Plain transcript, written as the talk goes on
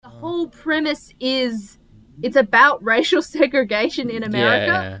whole premise is it's about racial segregation in America.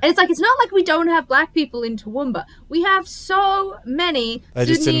 Yeah. And it's like, it's not like we don't have black people in Toowoomba. We have so many. They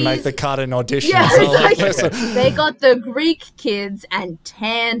just didn't make the cut in auditions. Yeah, it's like, they got the Greek kids and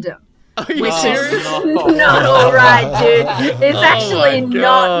Tandem. Are you Which serious? is not all right, dude. It's actually my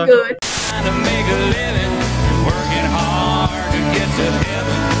not God. good. Trying to make a living, working hard to get to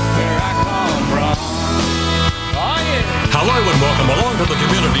heaven where I come from. Oh yeah. Hello and welcome along to the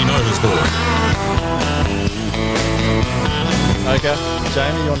Community Notice Board. Okay,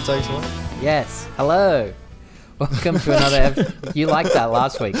 Jamie, you want to take us away? Yes. Hello. Welcome to another. You liked that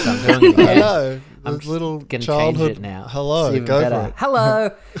last week, so I'm doing it again. Hello. I'm The little gonna childhood. change it now. Hello, It's even go better. for it. Hello.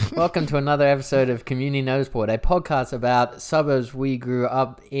 Welcome to another episode of Community Notice Board, a podcast about suburbs we grew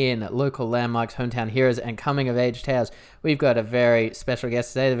up in, local landmarks, hometown heroes, and coming of age tales. We've got a very special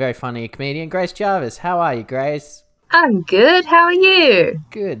guest today, the very funny comedian Grace Jarvis. How are you, Grace? I'm good. How are you?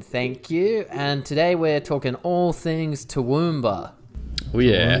 Good, thank you. And today we're talking all things Toowoomba. Oh,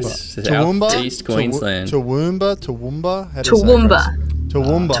 yes. Toowoomba? Southeast Queensland. Toowoomba? How do you say it, Toowoomba. Grace?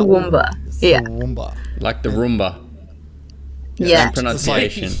 Toowoomba. Toowoomba. Yeah. Toowoomba. Like the Roomba. Yeah. Same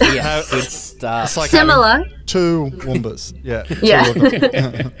pronunciation. Yeah, good stuff. It's like Similar. having two Woombas. Yeah. Yeah.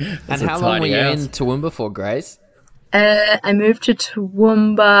 And That's how a long were tiny you house. in Toowoomba for, Grace? I moved to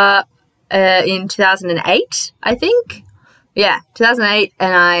Toowoomba in 2008, I think. Yeah, 2008,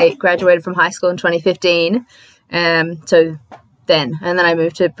 and I graduated from high school in 2015. So then I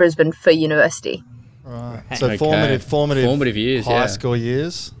moved to Brisbane for university. Right. So Okay. formative years, high yeah. school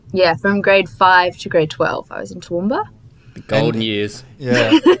years. Yeah, from grade 5 to grade 12, I was in Toowoomba. The golden years.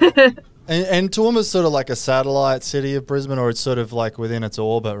 Yeah. And Toowoomba's sort of like a satellite city of Brisbane, or it's sort of like within its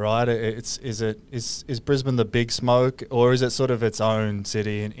orbit, right? Is Brisbane the big smoke, or is it sort of its own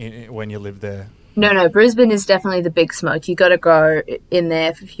city when you live there? No, Brisbane is definitely the big smoke. You got to go in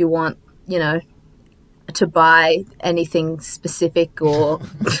there if you want, to buy anything specific or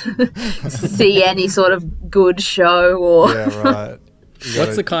see any sort of good show or... Yeah, right.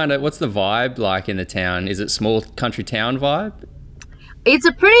 What's the vibe like in the town? Is it small country town vibe? It's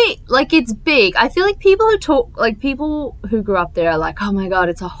a pretty, it's big. I feel like people who grew up there are like, oh my God,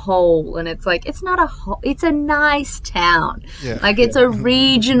 it's a hole. And it's like, it's not a hole. It's a nice town. Yeah. It's a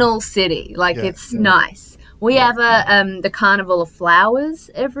regional city. It's nice. We have the Carnival of Flowers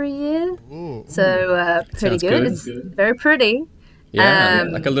every year. Ooh. So pretty Sounds good. good. It's very pretty. Yeah,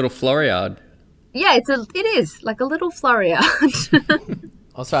 like a little floryard. Yeah, it is like a little floreyard.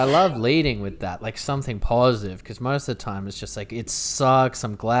 Also, I love leading with that, like something positive, because most of the time it's just like, it sucks,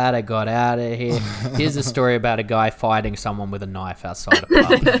 I'm glad I got out of here. Here's a story about a guy fighting someone with a knife outside a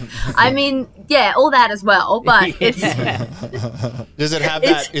pub. I mean, yeah, all that as well, but it's... Does it have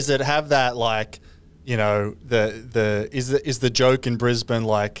that? Is it have that like, is the joke in Brisbane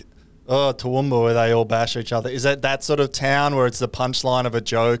like, oh, Toowoomba where they all bash each other? Is that sort of town where it's the punchline of a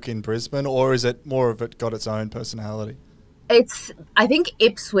joke in Brisbane, or is it more of it got its own personality? I think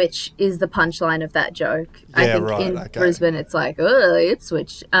Ipswich is the punchline of that joke. I Yeah, think right, in okay. Brisbane it's like, oh,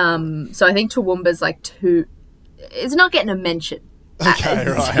 Ipswich. So I think Toowoomba's like it's not getting a mention. Okay,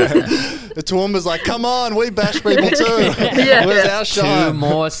 right. The Toowoomba's like, come on, we bash people too. Yeah. Where's our 2 shine?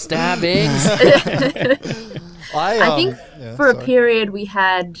 more stabbings. I think for a period we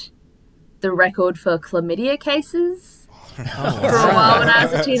had the record for chlamydia cases for a while when I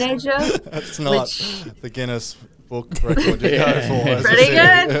was a teenager. That's not the Guinness Book record you go for. as a Pretty city.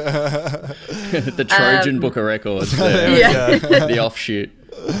 good. The Trojan Book of Records. Yeah. The offshoot.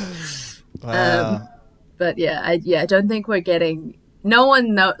 Wow. But yeah, I don't think we're getting. No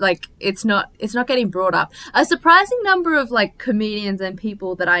one it's not getting brought up. A surprising number of comedians and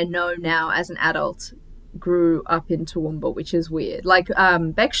people that I know now as an adult grew up in Toowoomba, which is weird.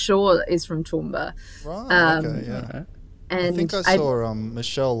 Beck Shaw is from Toowoomba. Right, okay, yeah. And I think I saw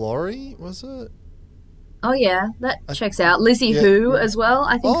Michelle Laurie, was it? Oh yeah, that checks out. Lizzie yeah. Who as well.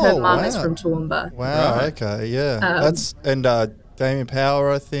 I think her mum is wow. from Toowoomba. Wow, okay, yeah. Damien Power,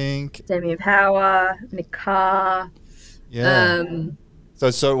 I think. Damien Power, Nick Carr. Yeah.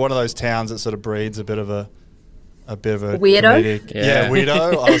 So one of those towns that sort of breeds a bit of a Weirdo? comedic- Yeah.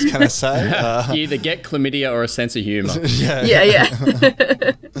 weirdo, I was going to say. You either get chlamydia or a sense of humour. Yeah.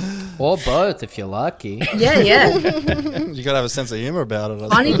 Or both, if you're lucky. Yeah. You got to have a sense of humor about it. I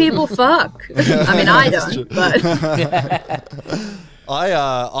Funny people fuck. I mean, I don't, but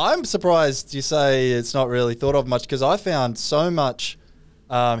I'm surprised you say it's not really thought of much, because I found so much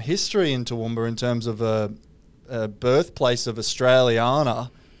history in Toowoomba in terms of a birthplace of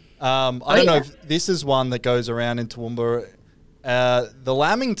Australiana. I don't know if this is one that goes around in Toowoomba. The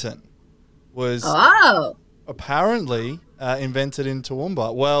Lamington was apparently invented in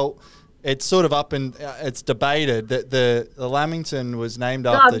Toowoomba? Well, it's sort of up and it's debated that the Lamington was named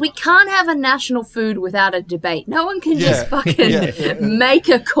after. God, we can't have a national food without a debate. No one can just Yeah. fucking make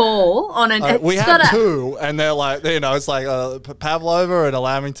a call on an. We it's have gotta- two, and they're like, it's like a Pavlova and a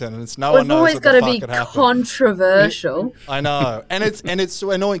Lamington, and it's no one We've knows always what got the to fuck be had happened. controversial. I know, and it's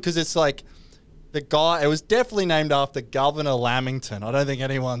so annoying because it's like the guy. It was definitely named after Governor Lamington. I don't think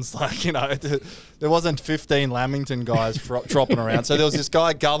anyone's like there wasn't 15 Lamington guys dropping around. So there was this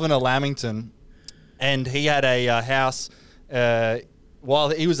guy, Governor Lamington, and he had a house. While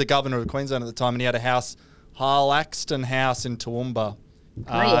he was the governor of Queensland at the time, and he had a house, Harlaxton House in Toowoomba.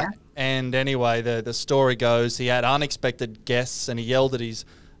 Yeah. And anyway, the story goes he had unexpected guests, and he yelled at his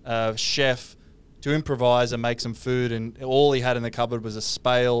chef to improvise and make some food, and all he had in the cupboard was a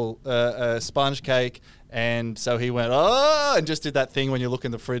sponge cake. And so he went, and just did that thing when you look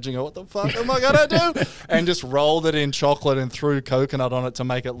in the fridge and go, what the fuck am I going to do? And just rolled it in chocolate and threw coconut on it to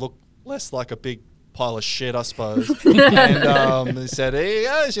make it look less like a big pile of shit, I suppose. And he said, here you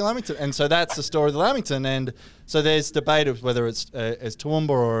go, it's your Lamington. And so that's the story of the Lamington. And so there's debate of whether it's Toowoomba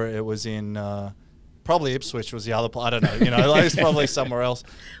or it was in... probably Ipswich was the other place. I don't know. Like it's probably somewhere else.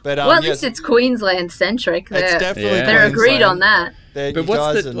 But Well, at least it's Queensland centric. it's definitely Yeah. They're agreed on Queensland. that.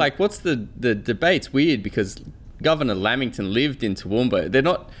 But what's the debate's weird because Governor Lamington lived in Toowoomba. They're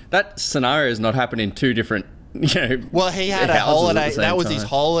not, that scenario has not happened in two different, Well, he had a houses at holiday. the same That was time.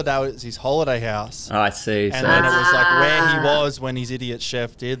 his holiday house. Oh, I see. And So then it was like where he Ah. was when his idiot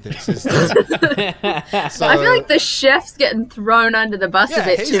chef did this. So, I feel like the chef's getting thrown under the bus a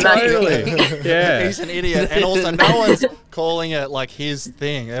bit he's too much. totally. yeah. He's an idiot, and also no one's calling it like his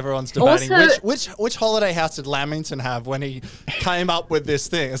thing. Everyone's debating Also- which holiday house did Lamington have when he came up with this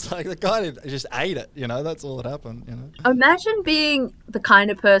thing. It's like the guy just ate it. That's all that happened. Imagine being the kind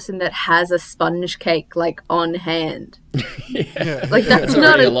of person that has a sponge cake like on hand. Like that's It's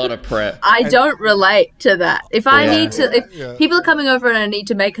not already a lot of prep. I don't relate to that. If I Yeah. need to, if people are coming over and I need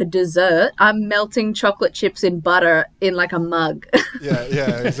to make a dessert, I'm melting chocolate chips in butter in like a mug. Yeah,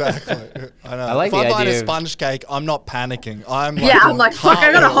 exactly. I know. I like if the I'm buying idea a of- sponge cake, I'm not panicking. I'm fuck,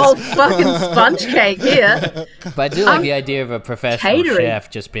 I got a whole fucking sponge cake here. But I do like the idea of a professional catering. chef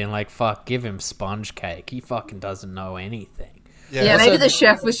just being like, fuck, give him sponge cake. He fucking doesn't know anything. Yeah, maybe the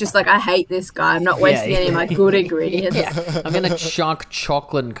chef was just like, I hate this guy. I'm not wasting any of my good ingredients. I'm going to chunk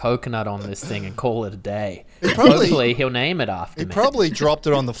chocolate and coconut on this thing and call it a day. probably- Hopefully he'll name it after He me. probably dropped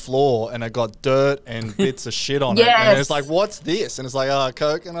it on the floor and it got dirt and bits of shit on it. Yes. And it's like, what's this? And it's like,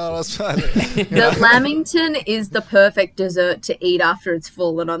 coconut. I suppose. The Lamington is the perfect dessert to eat after it's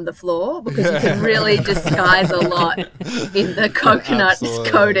fallen on the floor because you can really disguise a lot in the coconut Absolutely.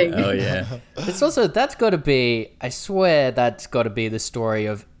 coating. Oh, yeah. It's also, that's got to be, I swear that's got to be the story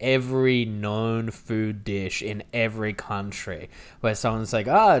of every known food dish in every country where someone's like,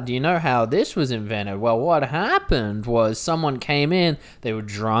 do you know how this was invented? Well, what happened was someone came in, they were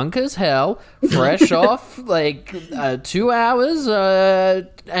drunk as hell, fresh off 2 hours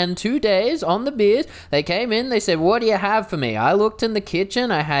and 2 days on the beers. They came in, they said, what do you have for me? I looked in the kitchen,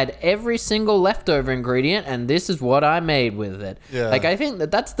 I had every single leftover ingredient, and this is what I made with it. Yeah. I think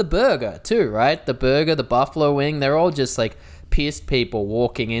that's the burger too, right? The burger, the buffalo wing, they're all just pissed people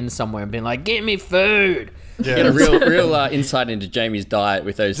walking in somewhere and being like, give me food. Get a real insight into Jamie's diet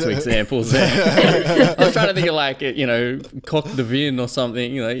with those two examples there. I was trying to think of coq de vin or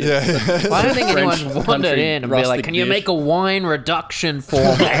something. I don't think anyone's French wandered country in and be like, rustic can you dish." make a wine reduction for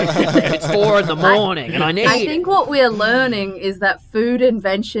me? It's 4 a.m. and I need I it. think what we're learning is that food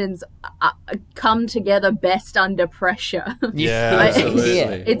inventions come together best under pressure. Yeah, Right? absolutely. Yeah.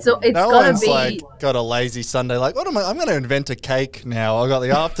 It's No gotta one's be. got a lazy Sunday. Like, what am I? I'm going to invent a cake now. I got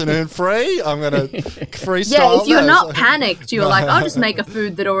the afternoon free. I'm going to freestyle. Yeah, if you're those. not panicked, you're like, I'll just make a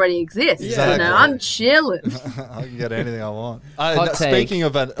food that already exists. Exactly. I'm chilling. I can get anything I want. Hot take, Speaking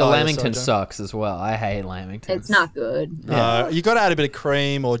of the Lamington sucks as well. I hate Lamington. It's not good. You got to add a bit of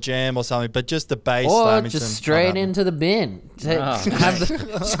cream or jam or something, but just the base. Or Lamington, just straight not into the bin.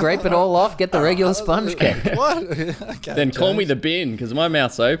 Oh. Scrape it all off, get the regular sponge cake. happening. What? Okay, Then call me James. the bin because my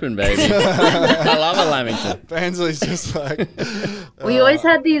mouth's open, baby. I love a Lamington. Bansley's just like. We always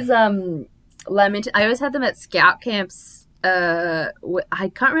had these Lamington. I always had them at scout camps. I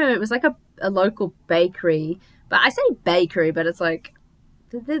can't remember. It was like a local bakery, but I say bakery, but it's like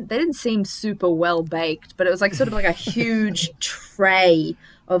they didn't seem super well baked. But it was like sort of like a huge tray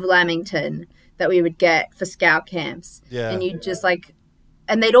of Lamington that we would get for scout camps. Yeah. And you just like.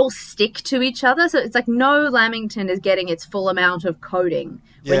 and they'd all stick to each other. So it's like no lamington is getting its full amount of coating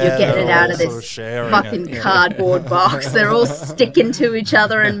when you're getting it they're out all of sort this of sharing fucking it. cardboard box. They're all sticking to each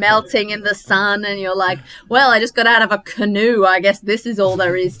other and melting in the sun, and you're like, well, I just got out of a canoe. I guess this is all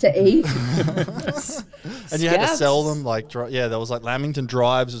there is to eat. And you had to Scouts? sell them, like, there was like Lamington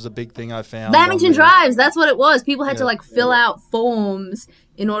Drives was a big thing I found. Lamington on there. Drives, that's what it was. People had to like fill out forms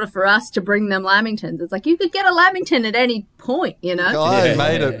in order for us to bring them lamingtons. It's like you could get a lamington at any point, you know. Guy Yeah.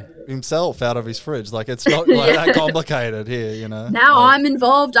 made it himself out of his fridge. Like, it's not like that complicated here, you know. Now I'm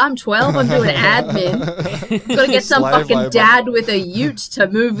involved. I'm 12. I'm doing admin. Got to get some Slave fucking labor. dad with a ute to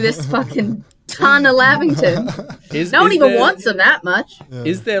move this fucking ton of lamington. Is, No one is even there- wants them that much.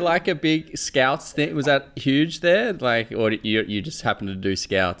 Is there like a big scouts thing? Was that huge there? Like, or you just happen to do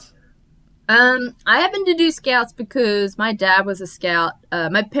scouts? I happened to do scouts because my dad was a scout.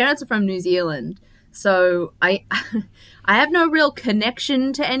 My parents are from New Zealand, so I have no real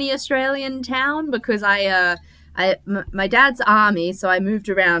connection to any Australian town because my dad's army, so I moved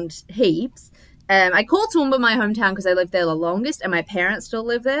around heaps. I call Toowoomba my hometown because I lived there the longest, and my parents still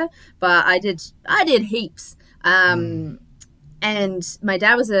live there. But I did heaps. And my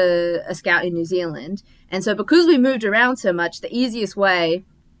dad was a scout in New Zealand, and so because we moved around so much, the easiest way.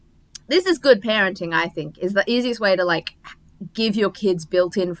 This is good parenting, I think, is the easiest way to like give your kids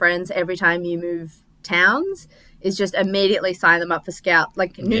built-in friends every time you move towns is just immediately sign them up for scout,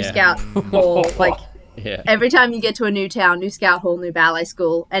 like new Yeah. scout hall, like Yeah. every time you get to a new town, new scout hall, new ballet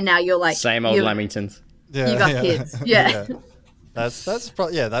school, and now you're like Same old you, Lamingtons. Yeah, You got kids. Yeah. That's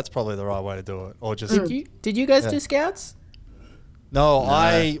probably the right way to do it. Or just Did you guys do scouts? no,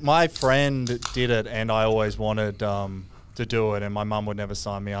 my friend did it, and I always wanted to do it, and my mum would never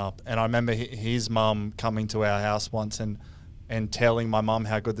sign me up. And I remember his mum coming to our house once and telling my mum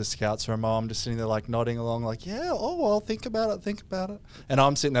how good the scouts were. And my mum just sitting there like nodding along, like, yeah, oh well, think about it. And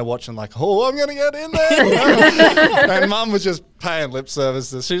I'm sitting there watching like, oh, I'm gonna get in there. And mum was just paying lip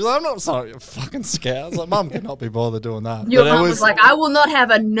service. She was like, I'm not signing up for fucking scouts. Like, mum could not be bothered doing that. Your But it mum was like, I will not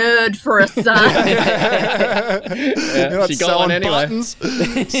have a nerd for a son. You're not she got one selling anyway. buttons,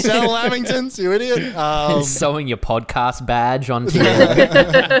 sell Lamingtons, you idiot. Sewing your podcast badge onto your...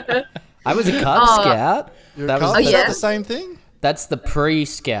 I was a Cub Scout. That was, Is yeah? that the same thing? that's the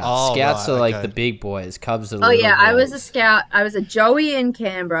pre-Scouts. Oh, Scouts right, are like okay. the big boys. Cubs are the Oh little yeah, I was boys. a scout. I was a Joey in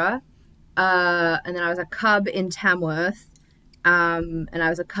Canberra, and then I was a cub in Tamworth, and I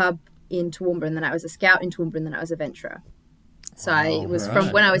was a cub in Toowoomba, and then I was a scout in Toowoomba, and then I was a venturer. So I was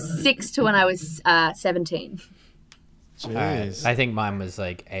from when I was 6 to when I was 17. Jeez. I think mine was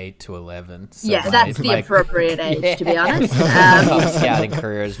like 8 to 11. So Yeah, that's the appropriate age, to be honest. Cub scouting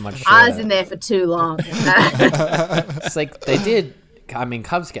career is much shorter. I was in there for too long. It's like they did. I mean,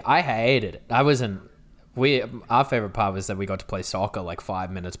 Cub Scout. I hated it. I wasn't. Our favorite part was that we got to play soccer like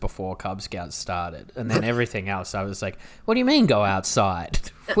 5 minutes before Cub Scouts started, and then everything else, I was like, "What do you mean go outside?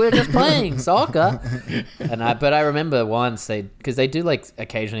 We're just playing soccer." But I remember once because they do like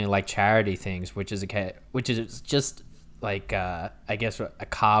occasionally like charity things, which is just like I guess a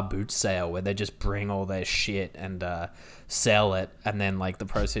car boot sale where they just bring all their shit and sell it, and then like the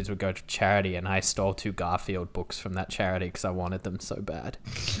proceeds would go to charity. And I stole 2 Garfield books from that charity because I wanted them so bad.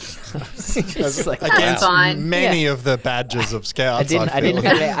 Just like, Against fine. many of the badges of scouts. I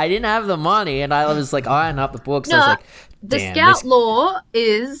didn't have the money, and I was like eyeing up the books. I was No, like, the damn, scout this- law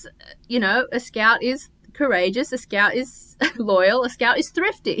is, a scout is courageous, a scout is loyal, a scout is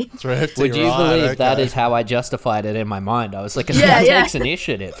thrifty. Thrifty, Would you right, believe that okay. is how I justified it in my mind? I was like, a Yeah, scout yeah. takes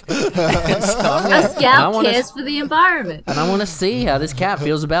initiative. A scout wanna- cares for the environment. And I want to see how this cat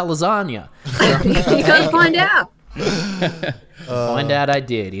feels about lasagna. You gotta find out. Find out I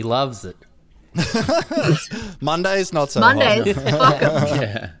did. He loves it. Mondays, not so hot. Mondays, fuck 'em.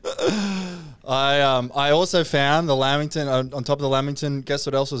 Yeah. I also found the Lamington, on top of the Lamington, guess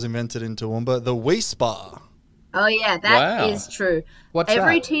what else was invented in Toowoomba? The Wispa. Oh yeah, that is Wow. true. What's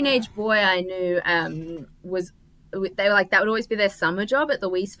Every that? teenage boy I knew they were like that would always be their summer job at the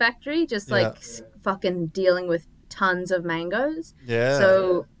Weiss factory, just like Yeah. fucking dealing with tons of mangoes. Yeah.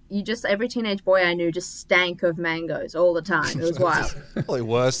 So every teenage boy I knew just stank of mangoes all the time. It was wild. Probably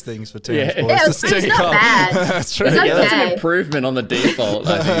worse things for teenage Yeah. boys Yeah, to it was stick not on. bad. That's true. It's Yeah, that's okay. an improvement on the default,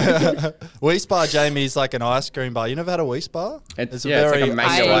 I think. Wispa, Jamie, is like an ice cream bar. You never had a Wispa? It's like a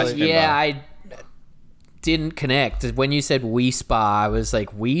mango ice cream bar. I didn't connect. When you said Wii Spa, I was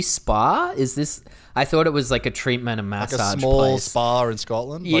like, Wii Spa? Is this... I thought it was like a treatment and like massage a small place. spa in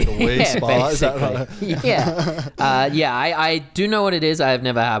Scotland, like a wee spa. Is that right? basically. Yeah. I do know what it is. I have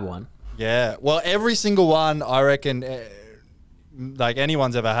never had one. Yeah. Well, every single one, I reckon, like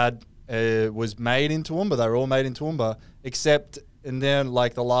anyone's ever had, was made in Toowoomba. They were all made in Toowoomba, except and then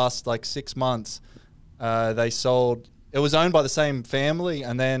like the last like 6 months, they sold. It was owned by the same family,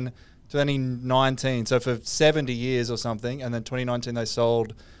 and then 2019. So for 70 years or something, and then 2019 they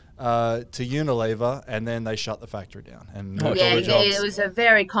sold to Unilever, and then they shut the factory down. And moved all the jobs. It was a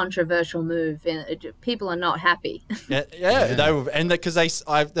very controversial move, and people are not happy. Yeah, they were, and because there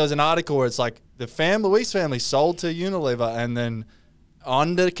was an article where it's like the Luis family sold to Unilever, and then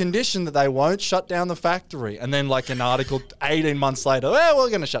on the condition that they won't shut down the factory, and then like an article 18 months later, well, we're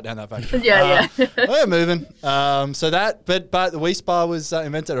going to shut down that factory. We're moving. So that, but the Weiss Bar was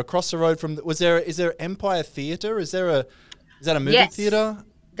invented across the road from. Is there Empire Theatre? Is that a movie theatre?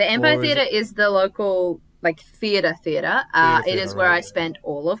 The Empire Theatre is the local like theatre. It is where I spent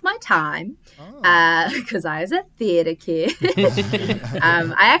all of my time because I was a theatre kid.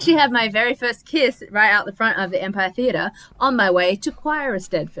 I actually had my very first kiss right out the front of the Empire Theatre on my way to Choir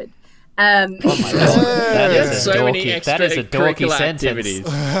Stedford. Oh my god, that is so many dorky extracurricular sentence. activities.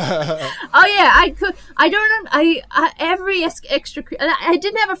 Oh yeah, I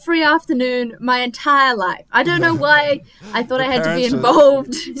didn't have a free afternoon my entire life. I don't know why I thought I had to be parents were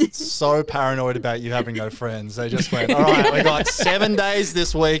involved. So paranoid about you having no friends. They just went, all right, we got 7 days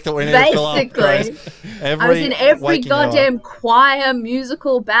this week that we need to fill up. Grace. I was in every goddamn choir,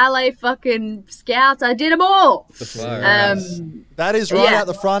 musical, ballet, fucking scouts. I did them all. That is right out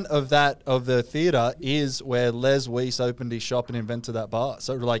the front of the theatre is where Les Weiss opened his shop and invented that bar.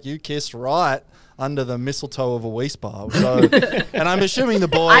 So like you kissed right under the mistletoe of a Weiss bar. So, and I'm assuming the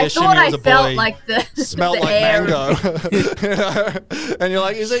boy, I thought I felt like smelled the like air. mango. And you're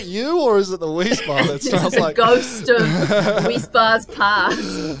like, is it you or is it the Weiss bar that smells the like ghost of Weiss bar's past?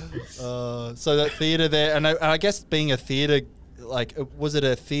 So that theatre there, and I guess being a theatre. Like, was it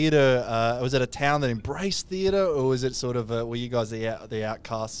a theatre? Was it a town that embraced theatre, or was it sort of were you guys the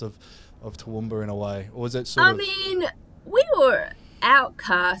outcasts of Toowoomba in a way, or was it sort of? I mean, we were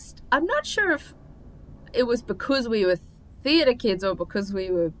outcast. I'm not sure if it was because we were theatre kids or because we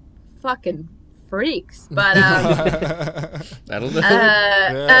were fucking freaks, but That'll do.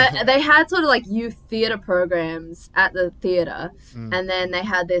 they had sort of like youth theatre programs at the theatre, and then they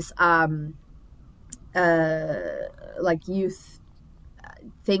had this like youth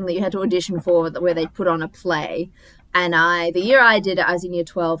thing that you had to audition for where they put on a play, and the year I did it I was in year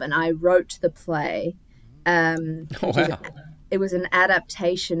 12 and I wrote the play. It was an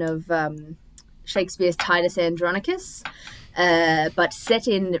adaptation of Shakespeare's Titus Andronicus, but set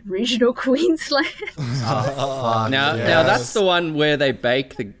in regional Queensland. Now that's the one where they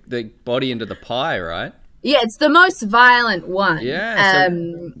bake the body into the pie, right? Yeah, it's the most violent one. Yeah.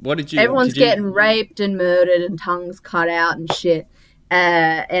 So what did you? Everyone's getting raped and murdered and tongues cut out and shit.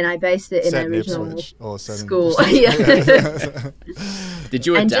 And I based it in a regional school. Did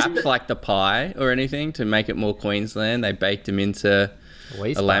you adapt like the pie or anything to make it more Queensland? They baked them into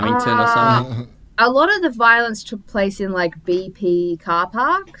a Lamington or something. A lot of the violence took place in like BP car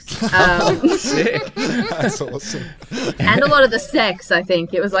parks. Sick. That's awesome. And a lot of the sex, I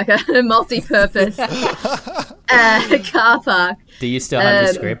think. It was like a multi-purpose car park. Do you still have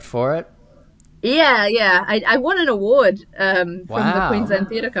the script for it? Yeah. I won an award from the Queensland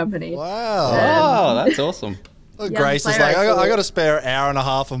Theatre Company. Wow. That's awesome. Grace is like, I got to spare an hour and a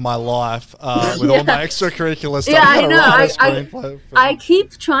half of my life with all my extracurricular stuff. Yeah, I know. I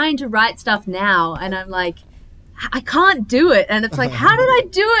keep trying to write stuff now, and I'm like, I can't do it. And it's like, how did I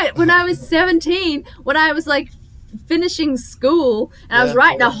do it when I was 17, when I was like finishing school, and I was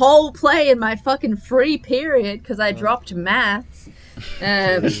writing a whole play in my fucking free period because I dropped maths.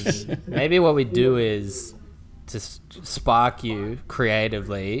 Maybe what we do is to spark you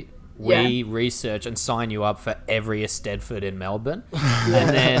creatively. We research and sign you up for every Stedford in Melbourne. And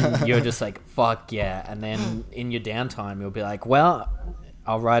then you're just like, fuck yeah. And then in your downtime, you'll be like, well,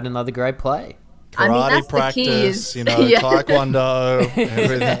 I'll write another great play. Karate that's practice, the key taekwondo,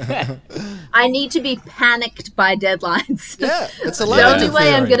 everything. I need to be panicked by deadlines. Yeah, it's a The only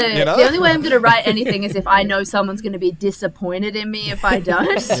way I'm gonna write anything is if I know someone's gonna be disappointed in me if I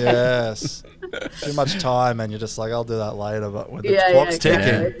don't. Yes. Too much time, and you're just like, I'll do that later, but when the clock's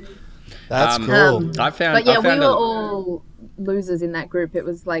ticking. That's cool. We were all losers in that group. It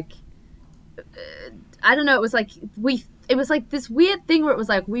was like, I don't know. It was like this weird thing where it was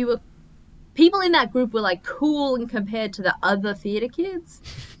like people in that group were like cool and compared to the other theatre kids.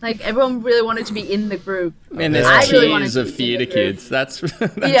 Like everyone really wanted to be in the group. And there's tiers of theatre kids. That's rough.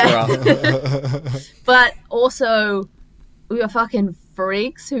 But also, we were fucking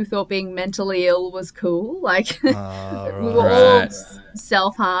freaks who thought being mentally ill was cool. Like, we were all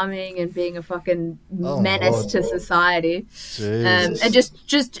self-harming and being a fucking menace to society. And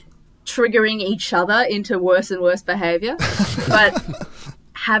just triggering each other into worse and worse behavior. But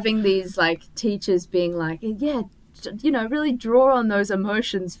having these like teachers being like, yeah, you know, really draw on those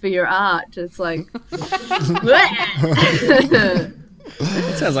emotions for your art. It's like,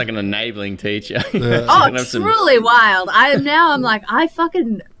 It sounds like an enabling teacher. oh, truly wild. I'm like,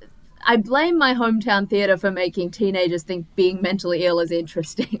 I blame my hometown theatre for making teenagers think being mentally ill is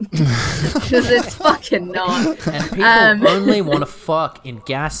interesting. Because it's fucking not. And people only want to fuck in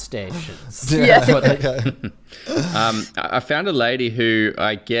gas stations. I found a lady who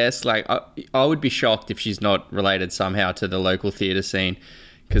I guess, like, I would be shocked if she's not related somehow to the local theatre scene.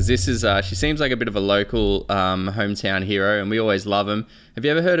 Because this is, she seems like a bit of a local hometown hero, and we always love him. Have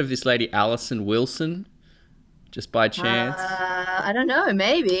you ever heard of this lady, Alison Wilson? Just by chance? I don't know,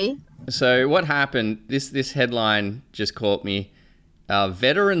 maybe. So what happened, this headline just caught me.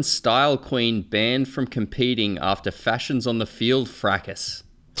 Veteran style queen banned from competing after fashions on the field fracas.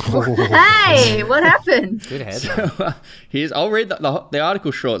 Hey, what happened? Good headline. So, I'll read the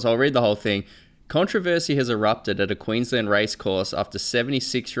article short, so I'll read the whole thing. Controversy has erupted at a Queensland racecourse after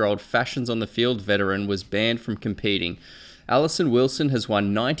 76-year-old fashions on the field veteran was banned from competing. Alison Wilson has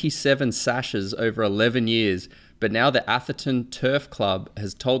won 97 sashes over 11 years, but now the Atherton Turf Club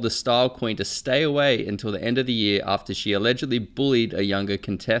has told the style queen to stay away until the end of the year after she allegedly bullied a younger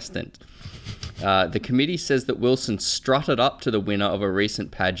contestant. The committee says that Wilson strutted up to the winner of a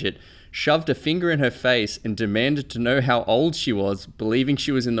recent pageant, shoved a finger in her face, and demanded to know how old she was, believing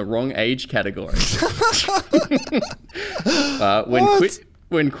she was in the wrong age category.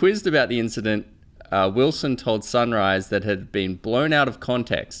 When quizzed about the incident, Wilson told Sunrise that had been blown out of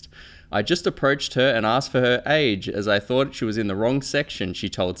context. I just approached her and asked for her age as I thought she was in the wrong section, she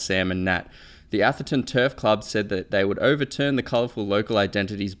told Sam and Nat. The Atherton Turf Club said that they would overturn the colourful local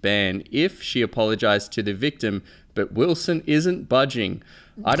identities ban if she apologised to the victim, but Wilson isn't budging.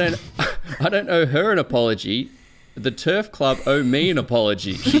 I don't owe her an apology. The Turf Club owe me an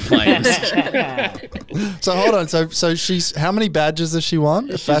apology, she claims. So hold on. So she's how many badges has she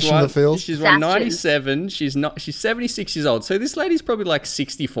won? Fashion on the field. She's won 97. She's 76 years old. So this lady's probably like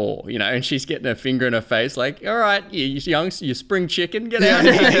 64, you know, and she's getting her finger in her face, like, all right, you young, you spring chicken, get out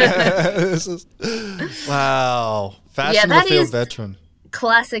of here. Wow, fashion on the field veteran.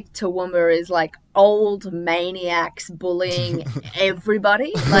 Classic Toowoomba is like old maniacs bullying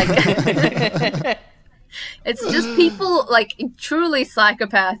everybody. Like. It's just people like truly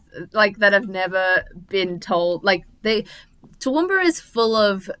psychopath, like that have never been told. Like Toowoomba is full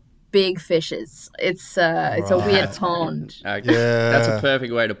of big fishes. It's a weird pond. Okay. Yeah, that's a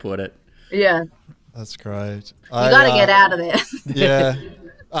perfect way to put it. Yeah, that's great. You got to get out of there.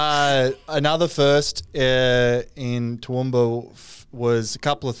 Yeah. Another first in Toowoomba was a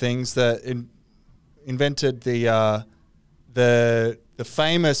couple of things that invented the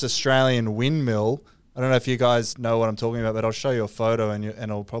famous Australian windmill. I don't know if you guys know what I'm talking about, but I'll show you a photo and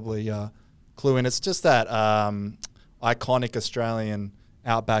it'll probably clue in. It's just that iconic Australian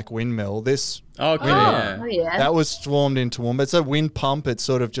outback windmill. That was formed in Toowoomba. It's a wind pump. It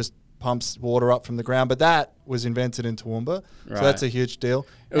sort of just pumps water up from the ground, but that was invented in Toowoomba. Right. So that's a huge deal.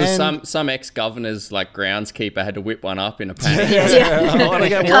 It was some ex-governor's like groundskeeper had to whip one up in a panic. I want to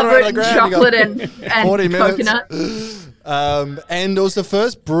get water on the ground. Chocolate and 40 coconut. And it was the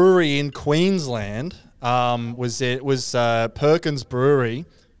first brewery in Queensland. Was Perkins Brewery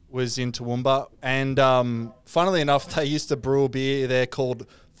was in Toowoomba, and funnily enough, they used to brew a beer there called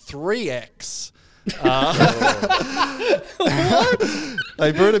 3X.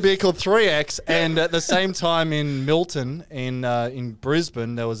 They brewed a beer called 3X, and at the same time in Milton, in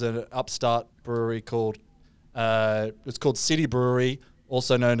Brisbane, there was an upstart brewery called it's called City Brewery,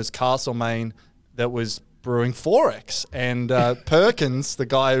 also known as Castlemaine, that was brewing 4X. And Perkins, the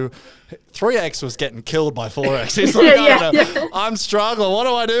guy who 3X was getting killed by 4X. He's like, I'm struggling. What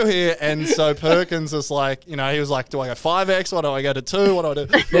do I do here? And so Perkins was like, he was like, do I go 5X? What do I go to 2? What do I do?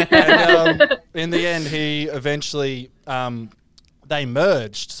 And in the end, he eventually they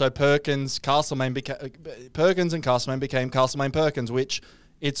merged. So Perkins and Castlemaine became Castlemaine Perkins, which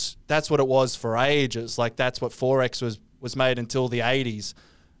that's what it was for ages. Like that's what 4X was made until the 80s.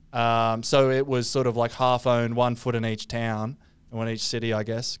 So it was sort of like half owned, 1 foot in each town, one in each city, I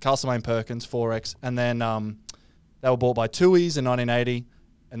guess. Castlemaine Perkins, 4X. And then they were bought by Tooheys in 1980.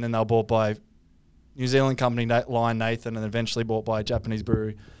 And then they were bought by New Zealand company Lion Nathan, and eventually bought by a Japanese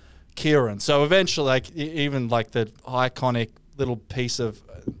brewery, Kirin. So eventually, even the iconic little piece of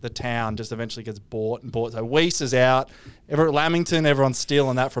the town just eventually gets bought. So Weiss is out. Lamington, everyone's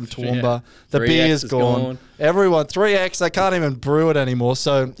stealing that from Toowoomba. Yeah. The beer's gone. Everyone, 3X, they can't even brew it anymore.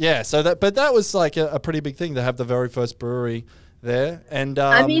 So, yeah, but that was like a pretty big thing to have the very first brewery there. And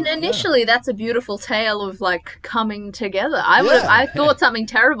I mean, initially, that's a beautiful tale of like coming together. I thought something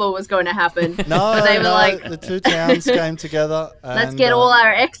terrible was going to happen. No, but they were like, the two towns came together. let's and, get all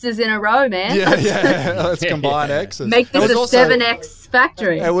our X's in a row, man. Let's combine X's. Make It this was a also- 7X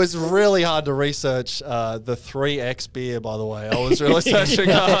factory. It was really hard to research the 3X beer, by the way. I was researching.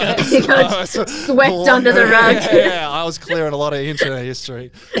 You got swept under the rug. Yeah, I was clearing a lot of internet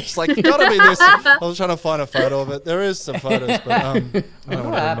history. It's like, gotta be this. I was trying to find a photo of it. There is some photos, but I don't What want to bring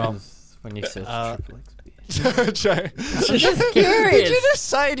them up. happens when you search Triple X? Jay, Just did curious. you just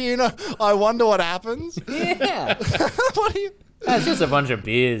say, do you know, I wonder what happens? Yeah. What do you... That's just a bunch of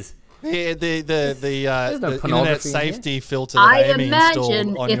beers. The no internet pornography in here. safety filter that I Amy installed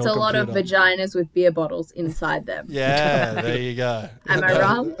imagine on it's your a lot of computer. vaginas with beer bottles inside them. Yeah, there you go. Am I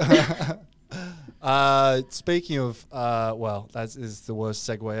wrong? Speaking of, well, that is the worst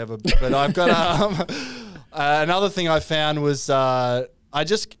segue ever. But I've got another thing I found was I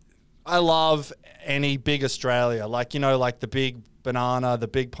love any big Australia, like, you know, like the big banana, the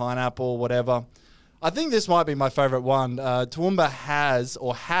big pineapple, whatever. I think this might be my favourite one. Toowoomba has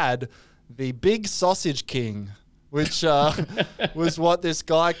or had the Big Sausage King, which was what this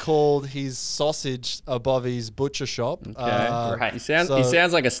guy called his sausage above his butcher shop. Okay, right. He sounds so-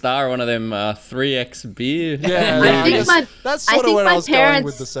 like a star of one of them 3X beer. Yeah, I think that's I sort of think where I my was going parents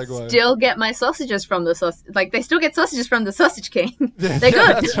with the segue. still get my sausages from the sausage. Like they still get sausages from the Sausage King. They're good.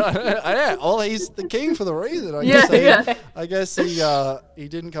 That's right. Yeah, well, he's the king for the reason. I Yeah, guess. yeah. I guess he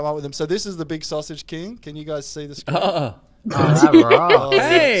didn't come up with them. So this is the Big Sausage King. Can you guys see the screen? Oh. Oh, that rocks. Oh,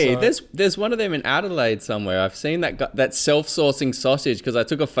 Hey, sorry. there's one of them in Adelaide somewhere. I've seen that self-sourcing sausage because I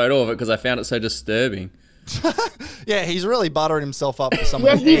took a photo of it because I found it so disturbing. Yeah, he's really buttering himself up for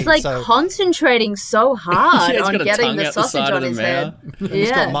someone Yeah, to he's eat, like so concentrating so hard Yeah, he's on got a getting tongue the out the sausage side on of the his head. he's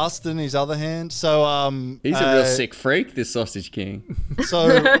got Yeah. mustard in his other hand. So He's a real sick freak, this sausage king.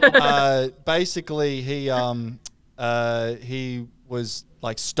 So basically, he was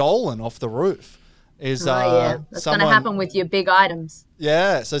like stolen off the roof. Is Oh yeah, that's going to happen with your big items.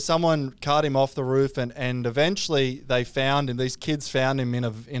 Yeah, so someone cut him off the roof, and eventually they found him. These kids found him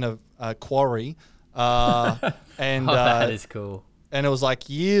in a quarry, and Oh, that is cool. and it was like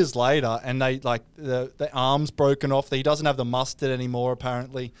years later, and they like the arm's broken off. He doesn't have the mustard anymore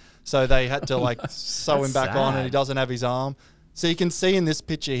apparently, so they had to like sew him That's back on, and he sad. doesn't have his arm. So you can see in this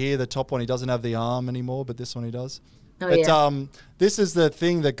picture here, the top one, he doesn't have the arm anymore, but this one he does. Oh, But yeah. this is the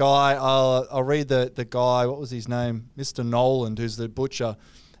thing. The guy, I'll read the guy. What was his name? Mr. Noland, who's the butcher.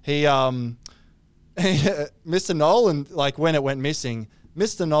 He Mr. Noland, like when it went missing,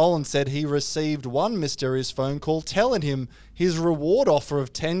 Mr. Nolan said he received one mysterious phone call telling him his reward offer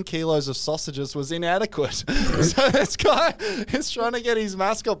of 10 kilos of sausages was inadequate. So this guy is trying to get his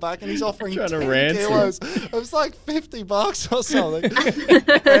mascot back, and he's offering Trying to 10 ransom. kilos. It was like $50 or something.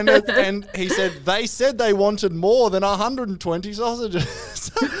 and he said they said they wanted more than 120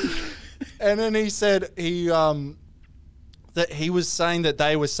 sausages. And then he said that he was saying that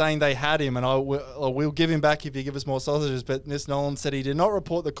they were saying they had him, and we'll give him back if you give us more sausages. But Miss Nolan said he did not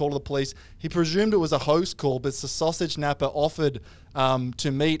report the call to the police. He presumed it was a host call, but the sausage napper offered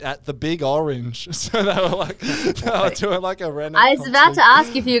to meet at the Big Orange. So they were doing like a random. I was about to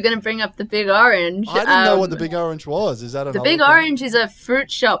ask if you were going to bring up the Big Orange. I didn't know what the Big Orange was. Is that The another Big thing? Orange is a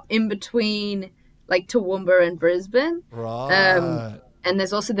fruit shop in between like Toowoomba and Brisbane. Right. And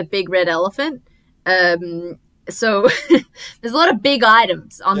there's also the Big Red Elephant. So there's a lot of big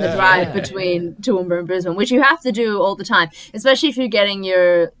items on the drive between Toowoomba and Brisbane, which you have to do all the time, especially if you're getting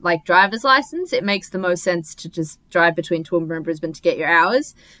your like driver's license. It makes the most sense to just drive between Toowoomba and Brisbane to get your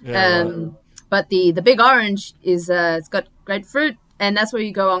hours. But the Big Orange is it's got great fruit, and that's where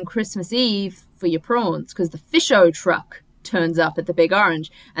you go on Christmas Eve for your prawns, because the Fisho truck turns up at the Big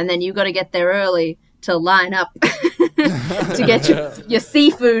Orange, and then you got to get there early to line up to get your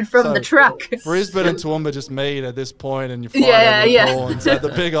seafood from So, the truck. Brisbane and Toowoomba just meet at this point, and you find Yeah, over the yeah. prawns at the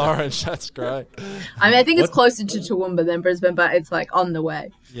Big Orange. That's great. I mean, I think it's closer to Toowoomba than Brisbane, but it's like on the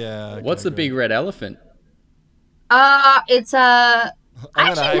way. Yeah. okay, What's the great. big red elephant? It's I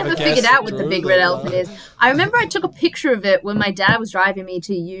I'm gonna actually have a never guess, figured out what the Drew, big red that, elephant is. I remember I took a picture of it when my dad was driving me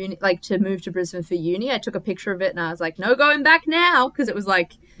to uni, like to move to Brisbane for uni. I took a picture of it and I was like, no going back now, because it was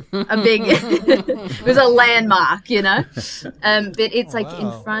like a big, it was a landmark, you know. But it's like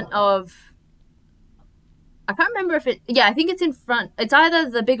in front of. I can't remember if it. Yeah, I think it's in front. It's either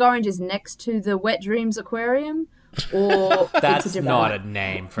the Big Orange is next to the Wet Dreams Aquarium, or it's a That's different not one. a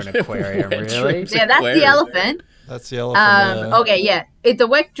name for an aquarium, Red really. Dreams. Yeah, that's the Aquarium. elephant. That's the elephant. yeah. Okay, yeah. The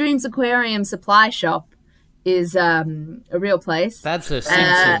Wet Dreams Aquarium supply shop is a real place. That's a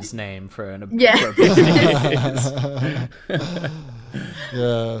Simpsons name for an Yeah. for a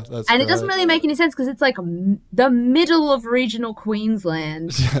Yeah, that's And it great. doesn't really make any sense because it's like the middle of regional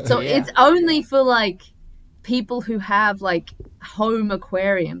Queensland. So Yeah. it's only for like people who have like home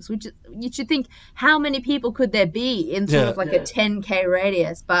aquariums, which is, you should think how many people could there be in sort Yeah. of like a 10K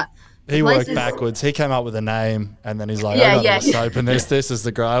radius, but the He place worked is- backwards. He came up with a name, and then he's like, Yeah, "I yeah. just open this. This is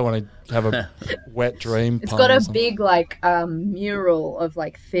the guy. I want to have a wet dream." It's pun got or a something." big like mural of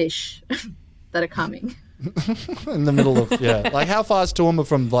like fish that are coming. in the middle of like how far is Toowoomba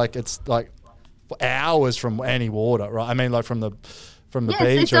from like it's like hours from any water, right? I mean, like from the Yes,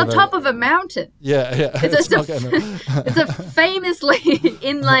 beach. it's on top of a mountain. Yeah. It's not a, gonna- it's a famously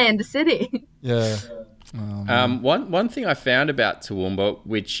inland city. yeah. One thing I found about Toowoomba,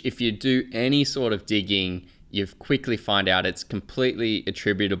 which if you do any sort of digging, you quickly find out it's completely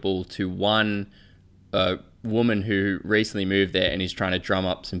attributable to one woman who recently moved there and is trying to drum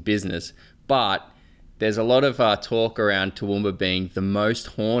up some business. But there's a lot of talk around Toowoomba being the most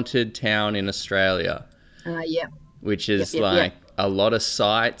haunted town in Australia, Yeah. which is Yep, yep, like a lot of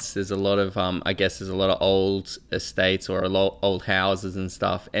sites. There's a lot of, I guess there's a lot of old estates or old houses and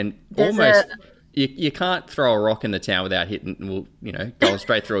stuff. And There's almost... You can't throw a rock in the town without going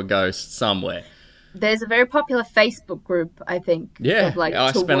straight through a ghost somewhere. There's a very popular Facebook group, I think. Yeah, of, like,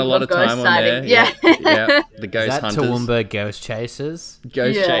 I spent a lot of Toowoomba time ghost on there. sighting. Yeah. Yeah, the Is ghost that hunters, Toowoomba Ghost Chasers?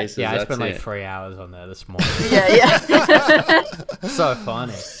 ghost Yeah. chasers. Yeah, I that's spent like it. 3 hours on there this morning. yeah. So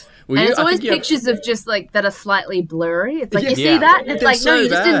funny. Well, And you- it's I always think you have- pictures of just like that are slightly blurry. It's like, you see Yeah. that? And it's They're like, no, so you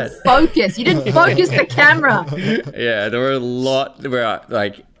just bad. didn't focus. You didn't focus the camera. Yeah, there were a lot where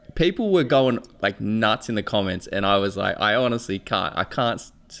like people were going like nuts in the comments, and I was like, I honestly can't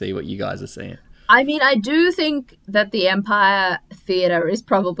see what you guys are seeing. I mean, I do think that the Empire Theatre is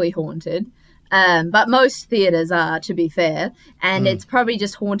probably haunted. But most theatres are, to be fair. And it's probably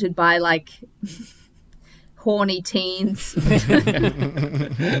just haunted by like horny teens.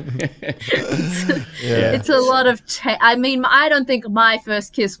 It's a lot of... I mean, I don't think my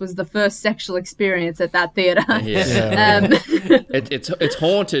first kiss was the first sexual experience at that theatre. Yeah. It's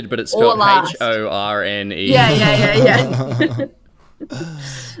haunted, but it's spelled last. HORNE. Yeah.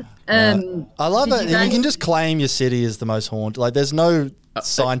 I love Did it. you You guys- can just claim your city is the most haunted. Like, there's no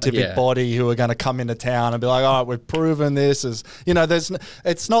scientific yeah. body who are going to come into town and be like, "All right, we've proven this." Is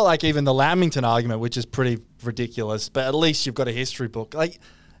it's not like even the Lamington argument, which is pretty ridiculous. But at least you've got a history book. Like,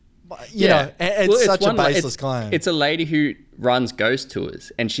 you know, it's Well, such a one- baseless claim. It's a lady who runs ghost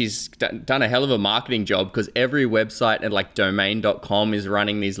tours, and she's done a hell of a marketing job because every website and like domain.com is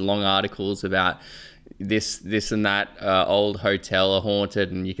running these long articles about this and that old hotel are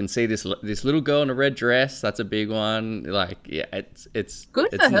haunted, and you can see this little girl in a red dress. That's a big one. Like, yeah, it's Good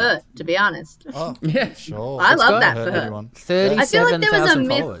it's for not- her, to be honest. Oh, Yeah. sure. I It's love gotta that hurt for her. everyone. 37,000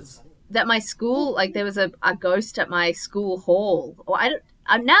 myth- followers. That my school, like, there was a ghost at my school hall. Or now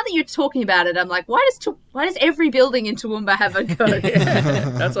that you're talking about it, I'm like, why does every building in Toowoomba have a ghost?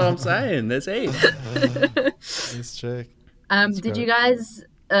 That's what I'm saying. There's heaps. This chick. Did you guys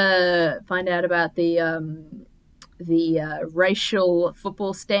find out about the racial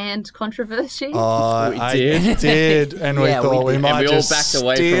football stand controversy? Oh, We I did. did, and we Yeah, we thought we, did. And might we all just backed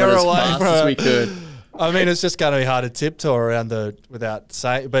away from it steer as away fast from as it. we could. I mean, it's just going to be hard to tiptoe around without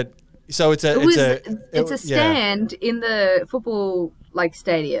saying. But so it's a It's a stand in the football like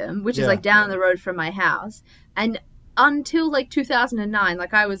stadium, which is Yeah. like down the road from my house, and until like 2009,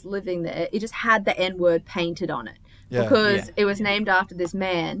 like I was living there, it just had the N-word painted on it Yeah. because it was named after this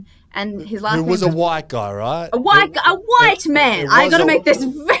man, and his last Who name was a white guy, right? a white man. it I was got to a- make this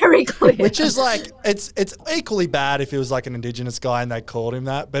very clear. Which is like it's equally bad if he was like an indigenous guy and they called him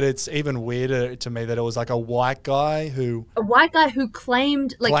that, but it's even weirder to me that it was like a white guy who a white guy who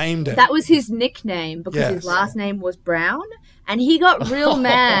claimed it. that was his nickname because Yes. his last name was Brown, and he got real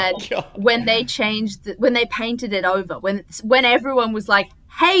mad when they when they painted it over, when everyone was like,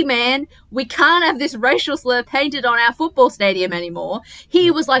 hey man, we can't have this racial slur painted on our football stadium anymore. He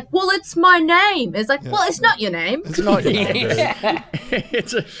was like, well, it's my name. It's like, well, it's not your name. it's not your name, dude.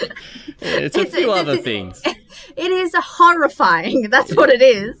 it's a few other things. It is horrifying. That's what it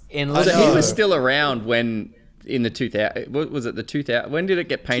is. In So he know. was still around when in the 2000. What was it? The 2000. When did it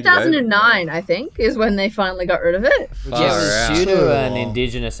get painted over? 2009, I think, is when they finally got rid of it. Far Yeah, it was out. due So to an long.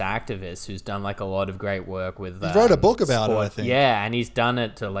 indigenous activist who's done like a lot of great work with. He wrote a book about it, I think. Yeah, and he's done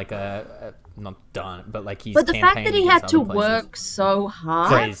it to like not done, but like he's. But the fact that campaigned he had against to other places. work so hard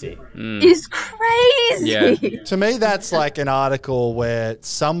Crazy. is crazy. Yeah. To me, that's like an article where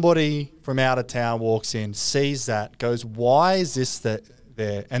somebody from out of town walks in, sees that, goes, "Why is this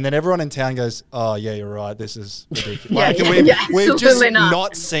there, and then everyone in town goes, "Oh yeah, you're right. This is ridiculous." Yeah, Like, yeah, we've just absolutely not.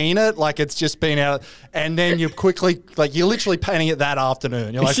 not seen it. Like it's just been out, and then you're quickly like you're literally painting it that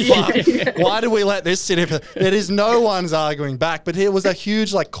afternoon. You're like, "Fuck, why did we let this sit here?" There is no one's arguing back, but it was a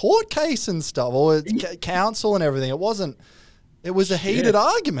huge like court case and stuff, or council and everything. It wasn't. It was a heated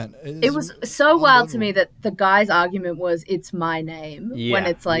argument. It was so wild to me that the guy's argument was, "It's my name," when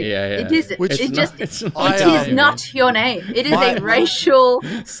it's like, it isn't. Which- it just, it's it not. is not your name. It is a racial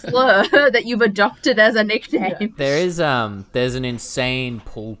slur that you've adopted as a nickname. There is there's an insane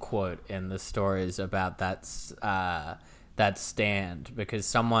pull quote in the stories about that stand, because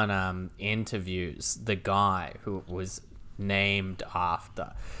someone interviews the guy who was named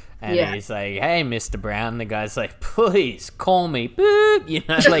after. And he's like, "Hey, Mr. Brown." The guy's like, "Please call me Boop." You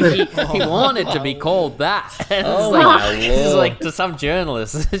know, like he wanted to be called that. And Oh it's my like, it's lord. like to some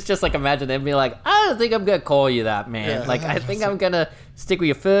journalists, it's just like imagine them be like, "I don't think I'm gonna call you that, man. Like I think I'm gonna stick with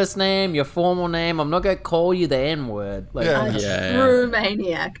your first name, your formal name. I'm not gonna call you the N-word." Like, Yeah. True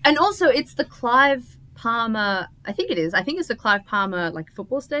maniac. And also, it's the Clive Palmer. I think it's the Clive Palmer like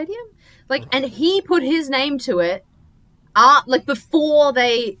football stadium. Like, and he put his name to it. Like before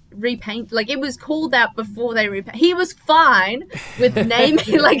they repaint, like it was called that before they repaint. He was fine with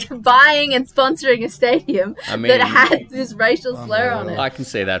naming, like buying and sponsoring a stadium that had this racial slur on it. I can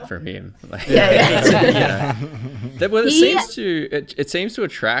see that from him. Like, Yeah. Well, it seems to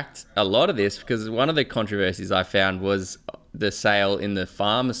attract a lot of this, because one of the controversies I found was the sale in the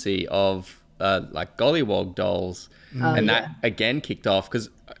pharmacy of like Gollywog dolls, and that again kicked off because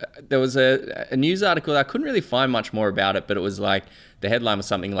there was a news article. I couldn't really find much more about it, but it was like the headline was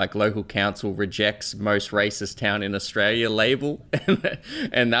something like "Local Council Rejects Most Racist Town in Australia" label,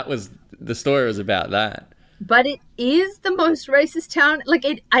 and that was the story was about that. But it is the most racist town, like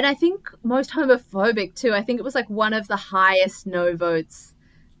it, and I think most homophobic too. I think it was like one of the highest no votes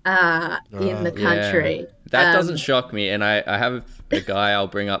in the country. That doesn't shock me, and I have a guy I'll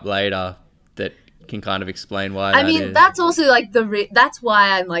bring up later that can kind of explain why. I mean, that's also like that's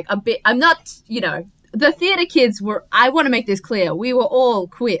why I'm like a bit. I'm not, the theater kids were. I want to make this clear. We were all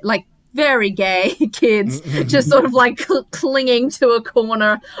queer, like very gay kids, just sort of like clinging to a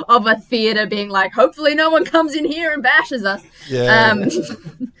corner of a theater, being like, hopefully no one comes in here and bashes us. Yeah.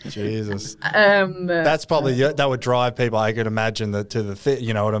 Jesus. That's probably that would drive people. I could imagine that to the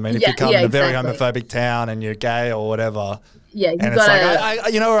you know what I mean. If you come to a very homophobic town and you're gay or whatever. Yeah, and it's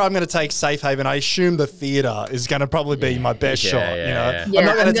like, you know where I'm going to take safe haven? I assume the theatre is going to probably be my best shot, you know? I'm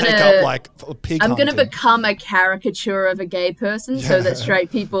not going to take up, like, pig I'm going to hunting. become a caricature of a gay person so that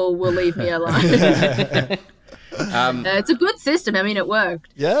straight people will leave me alone. It's a good system. I mean, it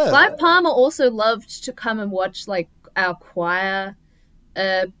worked. Yeah. Clive Palmer also loved to come and watch, like, our choir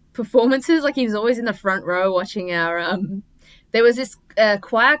performances. Like, he was always in the front row watching our... there was this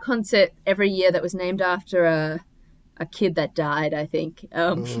choir concert every year that was named after a kid that died, I think.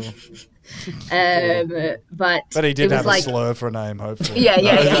 But he did have like, a slur for a name, hopefully. Yeah.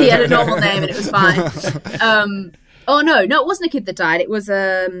 He had a normal name and it was fine. No, it wasn't a kid that died. It was,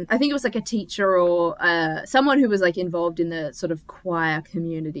 I think it was like a teacher or someone who was like involved in the sort of choir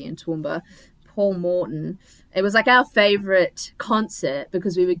community in Toowoomba, Paul Morton. It was like our favorite concert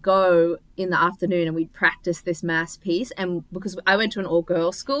because we would go in the afternoon and we'd practice this mass piece. And because I went to an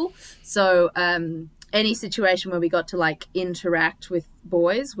all-girls school, so any situation where we got to like interact with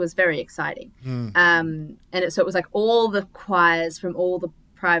boys was very exciting. So it was like all the choirs from all the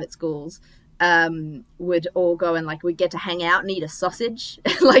private schools would all go and like we'd get to hang out and eat a sausage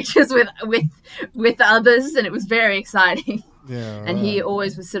like just with others, and it was very exciting. Yeah, right. And he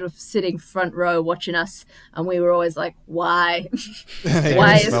always was sort of sitting front row watching us, and we were always like, why is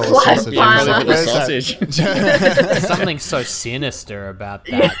Clive Palmer sausage? There's something so sinister about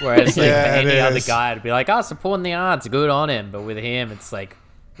that, whereas like any other guy would be like, supporting the arts, good on him, but with him it's like,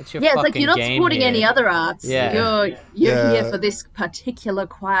 what's your it's fucking like you're not game supporting here? any other arts. Yeah. You're here for this particular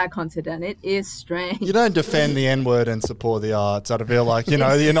choir concert, and it is strange. You don't defend the N-word and support the arts. I feel like,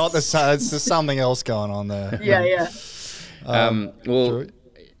 you're not there's something else going on there. Yeah. The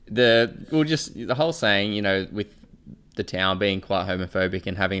whole saying, with the town being quite homophobic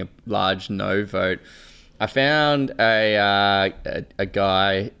and having a large no vote, I found a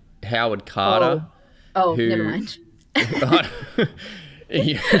guy, Howard Carter. Who, never mind.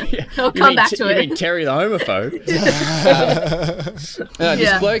 I'll come back to it. You mean Terry the homophobe?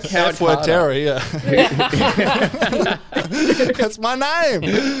 This bloke, Howard F-word Carter. Terry, That's my name.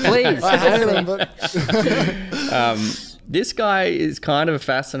 Please. I hate him, but... This guy is kind of a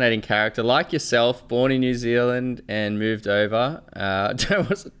fascinating character. Like yourself, born in New Zealand and moved over. That's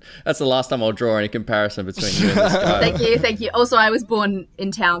the last time I'll draw any comparison between you and this guy. Thank you. Also, I was born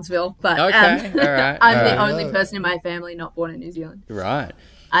in Townsville, but Okay, all right, I'm all the right. only person in my family not born in New Zealand. Right.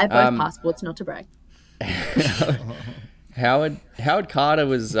 I have both passports, not to brag. Howard Carter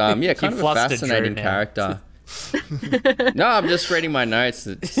was kind of a flustered fascinating Drew now. character. No, I'm just reading my notes.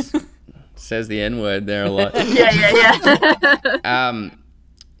 It says the N word there a lot. Yeah.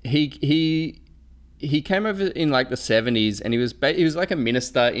 He came over in like the 70s, and he was like a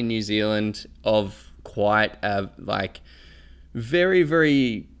minister in New Zealand of quite a like very,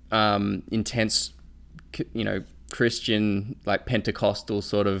 very intense, Christian, like Pentecostal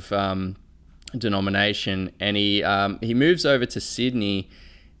sort of denomination. And he moves over to Sydney,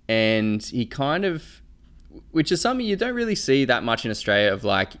 and he kind of, which is something you don't really see that much in Australia, of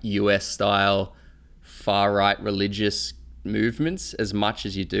like US style far right religious movements as much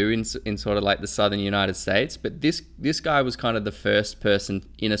as you do in sort of like the southern United States. But this guy was kind of the first person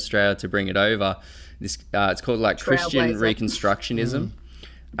in Australia to bring it over. This it's called like Christian Reconstructionism.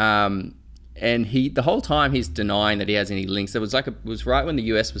 And the whole time he's denying that he has any links. It was right when the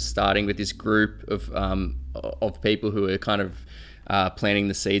US was starting with this group of people who were kind of planting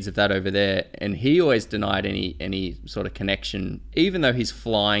the seeds of that over there, and he always denied any sort of connection, even though he's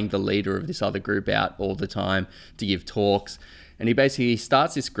flying the leader of this other group out all the time to give talks. And he basically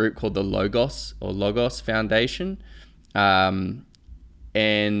starts this group called the Logos Foundation, and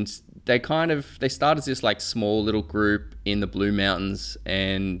they start as this like small little group in the Blue Mountains,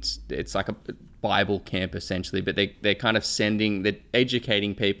 and it's like a Bible camp essentially, but they're kind of they're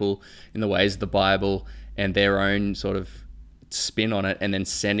educating people in the ways of the Bible and their own sort of spin on it, and then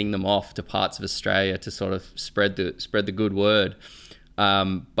sending them off to parts of Australia to sort of spread the good word.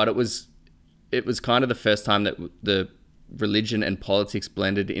 But it was kind of the first time that the religion and politics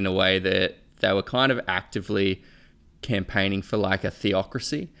blended in a way that they were kind of actively campaigning for like a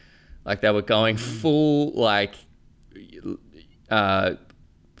theocracy. Like they were going full like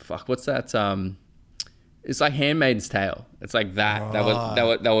what's that? It's like Handmaid's Tale. It's like that.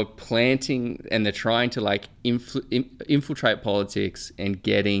 They were planting, and they're trying to like infiltrate politics and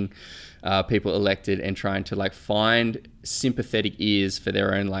getting people elected, and trying to like find sympathetic ears for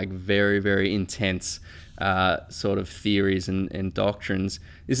their own like very, very intense sort of theories and doctrines.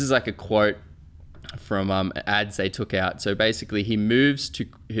 This is like a quote from ads they took out. So basically, he moves to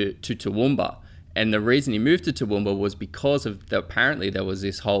Toowoomba. And the reason he moved to Toowoomba was because of apparently there was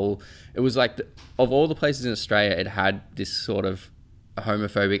this whole, it was like, of all the places in Australia, it had this sort of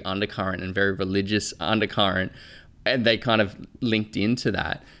homophobic undercurrent and very religious undercurrent. And they kind of linked into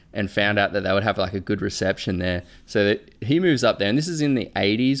that and found out that they would have like a good reception there. So that he moves up there. And this is in the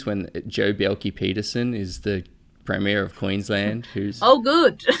 80s when Joe Bjelke-Petersen is the Premier of Queensland, who's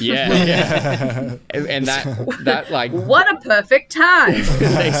good. yeah. And that like, what a perfect time.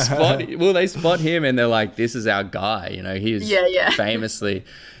 they spot him, and they're like, this is our guy, he's famously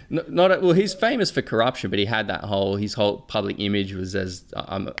he's famous for corruption, but he had his whole public image was as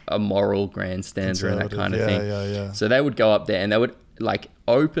a moral grandstander and that kind of thing. So they would go up there, and they would like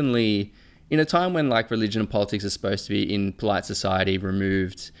openly, in a time when like religion and politics are supposed to be in polite society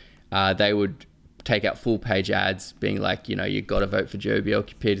removed, they would take out full page ads being like, you got to vote for Joe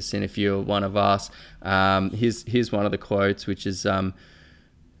Bjelke-Petersen if you're one of us. Here's one of the quotes, which is, the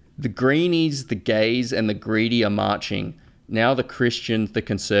greenies, the gays, and the greedy are marching. Now the Christians, the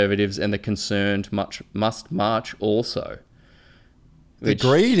conservatives, and the concerned must march also. The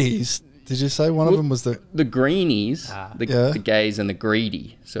greedies? Did you say one of them was the greenies, the gays, and the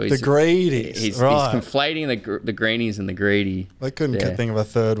greedy? So he's the greedies. He's conflating the greenies and the greedy. I couldn't think of a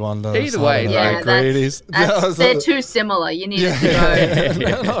third one though. Either way, greedies. They're too similar. You need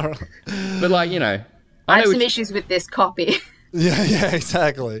to go. But like I have some issues with this copy. Yeah,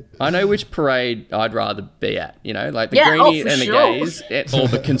 exactly. I know which parade I'd rather be at, like the greenie and the gays, or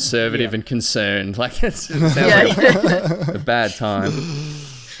the conservative and concerned. Like it sounds like a bad time.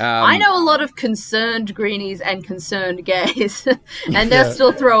 I know a lot of concerned greenies and concerned gays, and they'll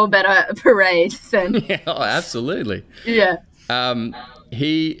still throw a better parade than... Yeah, absolutely. Yeah.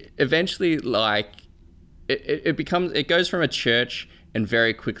 He eventually, it goes from a church and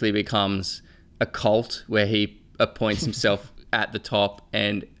very quickly becomes a cult where he appoints himself at the top,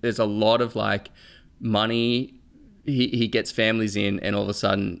 and there's a lot of money. He gets families in, and all of a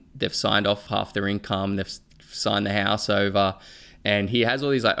sudden they've signed off half their income, they've signed the house over. And he has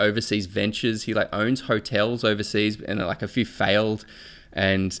all these overseas ventures. He owns hotels overseas, and a few failed,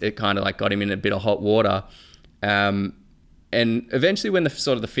 and it kind of got him in a bit of hot water. And eventually, when the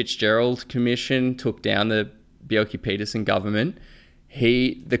Fitzgerald Commission took down the Bjelke-Petersen government,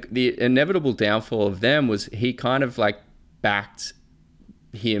 the inevitable downfall of them was he kind of like backed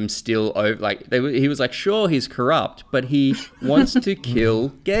him still over, like he was like, sure, he's corrupt, but he wants to kill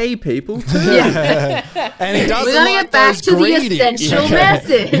gay people too. And he doesn't We're gonna like get back those to greedy. the essential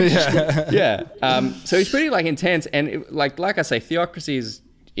message. So he's pretty like intense, and like I say, theocracy is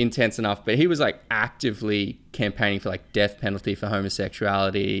intense enough, but he was like actively campaigning for like death penalty for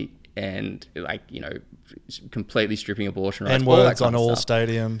homosexuality, and like, you know, completely stripping abortion rights, And all that words kind on of all stuff.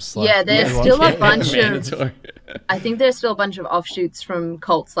 stadiums. Like, Yeah, there's everyone- still a bunch of. Mandatory. I think there's still a bunch of offshoots from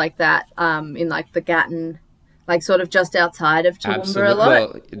cults like that in like the Gatton, like sort of just outside of Toowoomba a lot.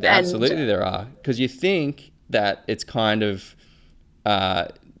 Well, And- absolutely there are, because you think that it's kind of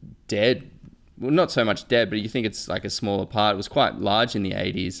dead. Well, not so much dead, but you think it's like a smaller part. It was quite large in the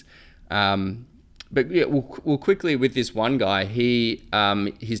 80s. But yeah, we'll quickly with this one guy,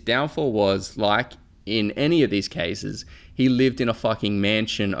 his downfall was, like in any of these cases, he lived in a fucking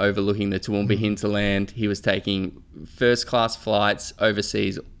mansion overlooking the Toowoomba hinterland. He was taking first class flights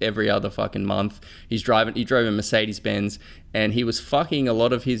overseas every other fucking month. He drove a Mercedes-Benz, and he was fucking a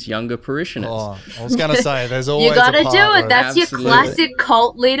lot of his younger parishioners. Oh, I was going to say, there's always you gotta a part do where- it. That's Absolutely. your classic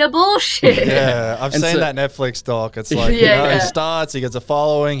cult leader bullshit. Yeah, I've And seen so- that Netflix doc. It's like, Yeah. he starts, he gets a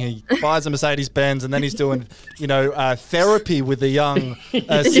following, he buys a Mercedes-Benz, and then he's doing, therapy with the young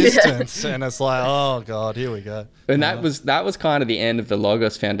assistants. And it's like, oh, God, here we go. And that was kind of the end of the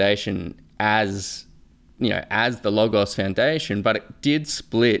Logos Foundation as the Logos Foundation, but it did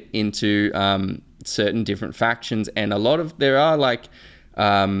split into certain different factions, and there are like,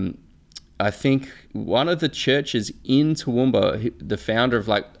 I think one of the churches in Toowoomba, the founder of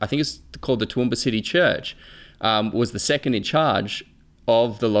I think it's called the Toowoomba City Church, was the second in charge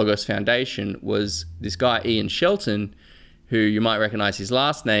of the Logos Foundation, was this guy Ian Shelton, who you might recognize his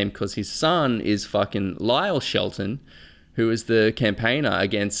last name because his son is fucking Lyle Shelton, who was the campaigner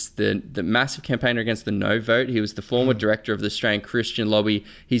against the massive campaigner against the no vote. He was the former director of the Australian Christian Lobby.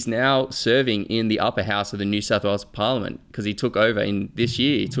 He's now serving in the upper house of the New South Wales Parliament because he took over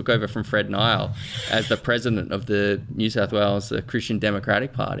he took over from Fred Nile as the president of the New South Wales Christian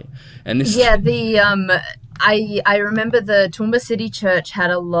Democratic Party. And this, I remember the Toowoomba City Church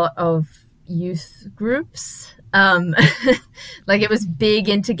had a lot of youth groups. Like it was big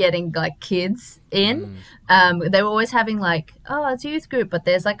into getting like kids in. They were always having like, oh, it's a youth group, but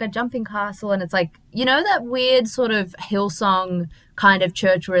there's like a jumping castle, and it's like, you know, that weird sort of Hillsong kind of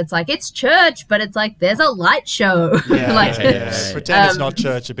church where it's like, it's church, but it's like there's a light show. Pretend it's not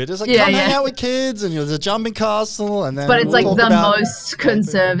church a bit. It's like, come hang out with kids, and there's a jumping castle, and then But it's we'll like talk the about- most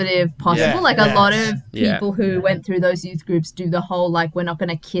conservative possible. Yeah, like yeah. a lot of Yeah. people who went through those youth groups do the whole like, we're not going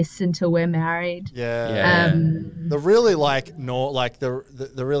to kiss until we're married. Yeah. The really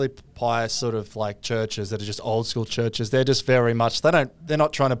the really pious sort of like churches that are just old school churches, they're just very much they're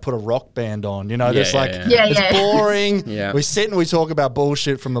not trying to put a rock band on, you know. There's it's boring. Yeah. We sit and we talk about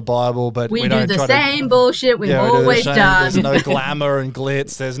bullshit from the Bible, but We we do don't the try same to, bullshit we've we do the always same. done. There's no glamour and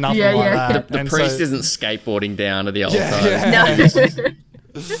glitz. There's nothing Yeah, like yeah. that. the And priest so, isn't skateboarding down to the altar. No.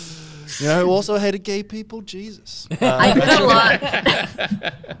 you know, who also hated gay people? Jesus. I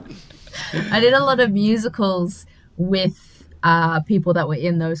did a lot of musicals with people that were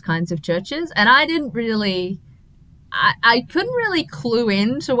in those kinds of churches, and I didn't really, I couldn't really clue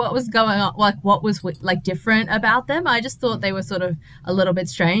into what was going on, like what was like different about them. I just thought they were sort of a little bit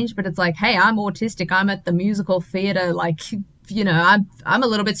strange, but it's like, hey, I'm autistic, I'm at the musical theater, like, you know, I'm a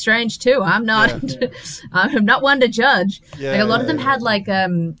little bit strange too. I'm not I'm not one to judge. Like a lot of them had like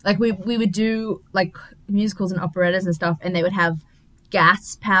we would do like musicals and operettas and stuff, and they would have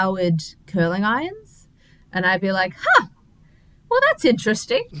gas powered curling irons, and I'd be like, well, that's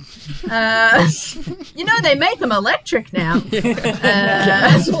interesting. You know, they make them electric now.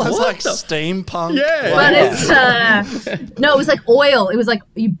 It's like steampunk. Yeah. But it's no, it was like oil. It was like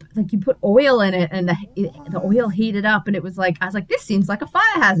you put oil in it, and the oil heated up, and it was like, I was like, this seems like a fire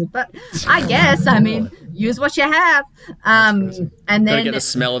hazard, but I guess, I mean, use what you have. And Gotta then get the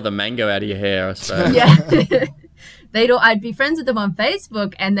smell of the mango out of your hair, I suppose. yeah. I'd be friends with them on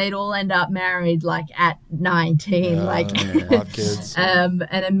Facebook, and they'd all end up married like at 19, Love kids. and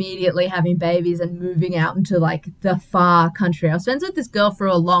immediately having babies and moving out into like the far country. I was friends with this girl for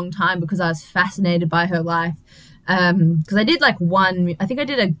a long time because I was fascinated by her life. Because I did I think I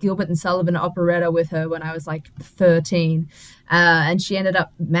did a Gilbert and Sullivan operetta with her when I was like 13. And she ended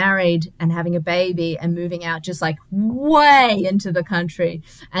up married and having a baby and moving out just like way into the country.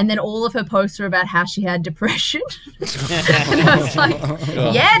 And then all of her posts were about how she had depression. And I was like,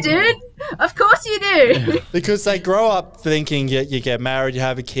 yeah, dude, Of course you do. Because they grow up thinking you get married, you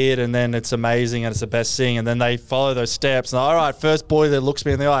have a kid, and then it's amazing and it's the best thing. And then they follow those steps. And all right, first boy that looks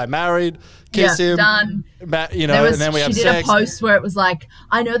me in the eye, married, kiss him, done. You know, and then we have she sex. did a post where it was like,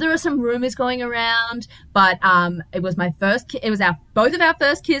 I know there are some rumors going around, but it was my first. It was both of our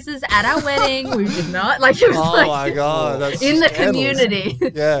first kisses at our wedding. We did not like. It was Oh like, my god, that's in the scandalous. community.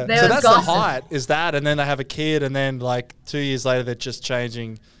 Yeah, There so was that's gossip. the height. Is that, and then they have a kid, and then like 2 years later they're just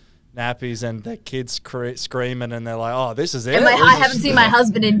changing nappies, and their kids screaming, and they're like, "Oh, this is it." And like, This I is- haven't seen my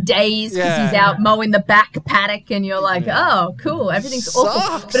husband in days because Yeah. he's out mowing the back paddock, and you're like, oh, cool, everything's awful.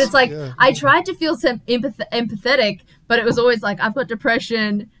 Sucks. But it's like, Yeah. I tried to feel some empathetic, but it was always like, I've got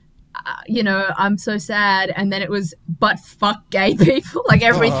depression, you know, I'm so sad. And then it was, but fuck gay people, like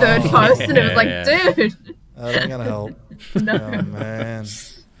every third post. And it was like, Yeah. dude, That ain't gonna help. no. Oh man.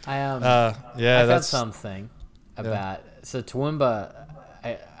 I Yeah, I found that's something about so Toowoomba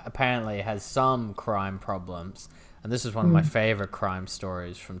apparently has some crime problems, and this is one of my favorite crime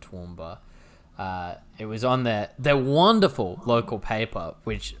stories from Toowoomba. It was on their wonderful local paper,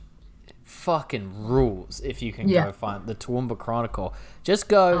 which fucking rules. If you can Yeah. go find the Toowoomba Chronicle, just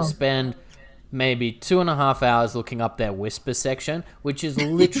go spend maybe 2.5 hours looking up their whisper section, which is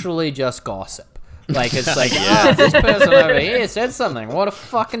literally just gossip. Like, it's like, this person over here said something. What a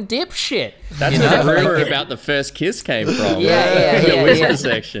fucking dipshit. That's You where know? the rumor about the first kiss came from. Yeah, the whisper yeah.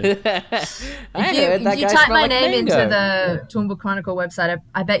 section. I If heard that you guy type smelled my like name mango. into the Toowoomba Chronicle website,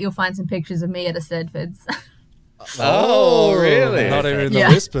 I bet you'll find some pictures of me at a Sedford's. Oh, really? Not even in the Yeah.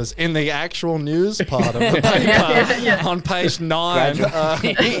 whispers, in the actual news part of the paper on page 9.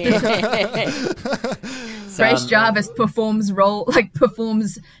 Grace Jarvis performs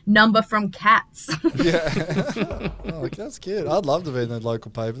number from Cats. Oh, that's cute. I'd love to be in the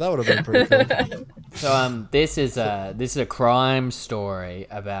local paper. That would have been pretty cool. So this is a crime story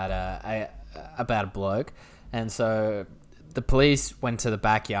about a bloke, and so the police went to the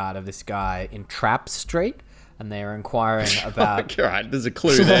backyard of this guy in Trapp Street, and they were inquiring about. All right, there's a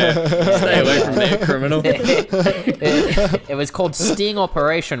clue there. Stay away from there, criminal. It was called Sting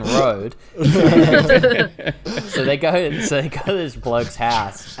Operation Road. So they go to this bloke's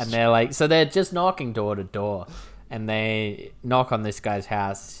house, and they're just knocking door to door, and they knock on this guy's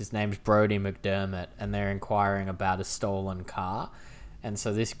house. His name's Brody McDermott, and they're inquiring about a stolen car. And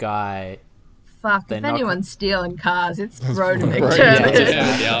so this guy, Fuck, They're if not- anyone's stealing cars, it's Brody Yeah, McDermott.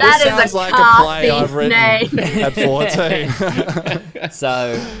 yeah. That is Sounds a like a car play I've thief written name. at 14.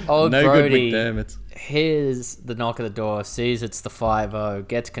 so old No Brody good McDermott. hears the knock at the door, sees it's the 5-0,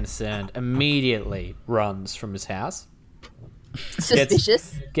 gets concerned, immediately runs from his house.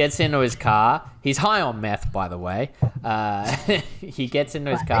 Suspicious. Gets into his car. He's high on meth, by the way. He gets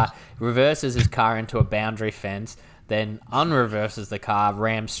into his car, reverses his car into a boundary fence, then unreverses the car,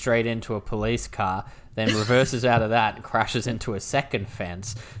 rams straight into a police car, then reverses out of that and crashes into a second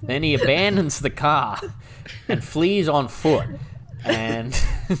fence. Then he abandons the car and flees on foot. And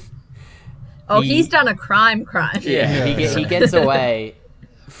Oh, he's done a crime. yeah, he gets away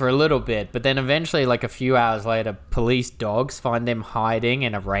for a little bit, but then eventually, like a few hours later, police dogs find him hiding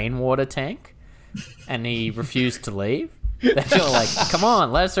in a rainwater tank, and he refused to leave. They're like, "Come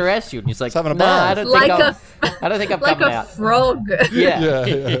on, let us arrest you." And he's like, having a "Nah, bath." I don't Like think I'm like coming a out." frog. Yeah. Yeah.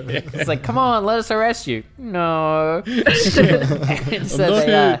 It's like, "Come on, let us arrest you." No. And so not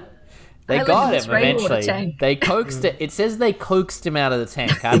here. they I live got in this him rainwater eventually. tank. They coaxed it. It says they coaxed him out of the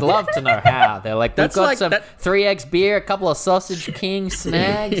tank. I'd love to know how. They're like, "We've That's got like some that- 3X beer, a couple of Sausage King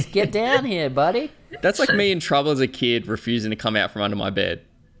snags. Get down here, buddy." That's like me in trouble as a kid refusing to come out from under my bed.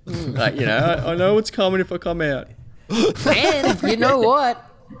 Like, you know, I know what's coming if I come out. And you know what?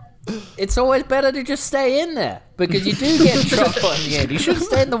 It's always better to just stay in there because you do get in trouble in the end. You shouldn't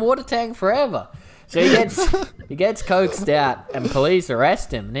stay in the water tank forever. So he gets coaxed out, and police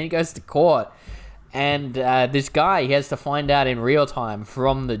arrest him, and then he goes to court. And this guy, he has to find out in real time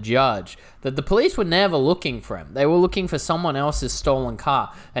from the judge that the police were never looking for him. They were looking for someone else's stolen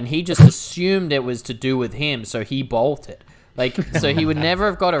car, and he just assumed it was to do with him, so he bolted. Like, so he would never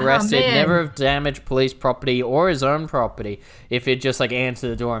have got arrested, man. never have damaged police property or his own property if it just like answered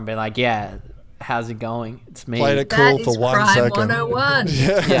the door and been like, "Yeah, how's it going? It's me." Played it That cool is for 1 crime second. 101.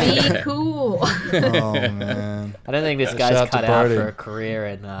 Be cool. Oh, man. I don't think this Shout guy's out to cut out Brody. for a career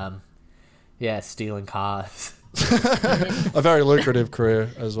in, stealing cars. A very lucrative career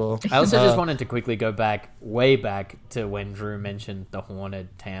as well. I also just wanted to quickly go way back to when Drew mentioned the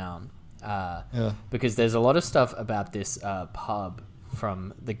haunted town. Yeah. Because there's a lot of stuff about this pub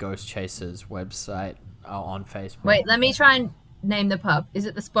from the Ghost Chasers website on Facebook. Wait, let me try and name the pub. Is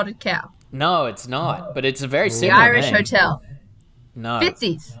it the Spotted Cow? No, it's not. But it's a very The similar Irish name. Hotel. No.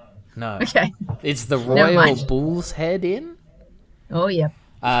 Fitzy's. No. Okay. It's the Never Royal mind. Bull's Head Inn. Oh yeah.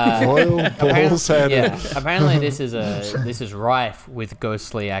 Royal Bull's Head. Yeah, apparently this is rife with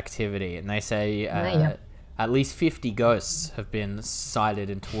ghostly activity, and they say yeah. at least 50 ghosts have been sighted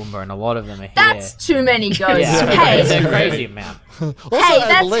in Toowoomba, and a lot of them are here. That's too many ghosts. yeah, it's Hey, a crazy amount. Also, Hey, at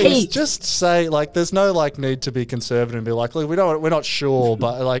that's least heaps. just say like, there's no like need to be conservative and be like, look, we're not sure,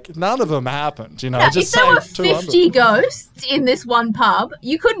 but like none of them happened. You know, if just there were say 200. 50 ghosts in this one pub,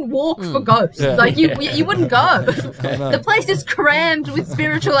 you couldn't walk for ghosts. Yeah. Like you wouldn't go. The place is crammed with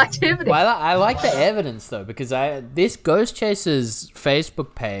spiritual activity. Well, I like the evidence though, because this Ghost Chasers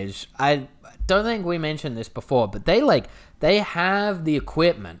Facebook page, I don't think we mentioned this before, but they have the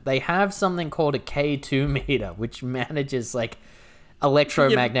equipment. They have something called a K2 meter, which manages like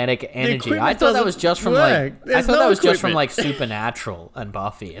electromagnetic energy. I equipment thought that was just from doesn't work. I There's thought no that was just from equipment. like Supernatural and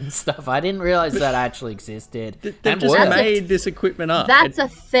Buffy and stuff. I didn't realize that actually existed. They've and just worked. made this equipment up. That's a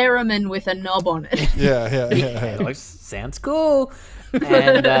theremin with a knob on it. Yeah. It looks, sounds cool.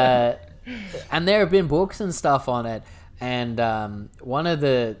 And and there have been books and stuff on it. And one of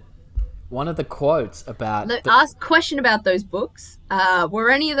the quotes about Look, ask question about those books. Were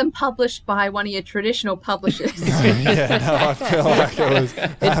any of them published by one of your traditional publishers? Yeah, no, I feel like it was.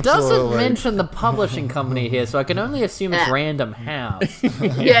 it doesn't mention the publishing company here, so I can only assume it's Yeah. Random House.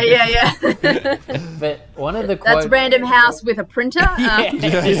 yeah. But one of the quotes, That's Random House with a printer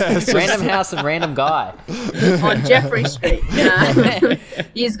Random House and Random Guy. on Jeffrey Street.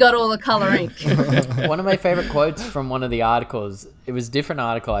 He's got all the color ink. One of my favorite quotes from one of the articles, it was a different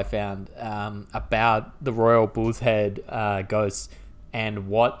article I found about the Royal Bull's Head ghosts and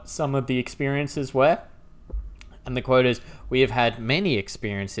what some of the experiences were. And the quote is, "We have had many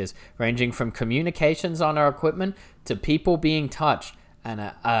experiences ranging from communications on our equipment to people being touched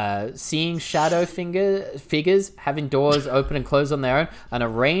and seeing shadow figures, having doors open and close on their own, and a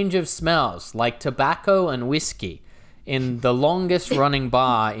range of smells like tobacco and whiskey in the longest running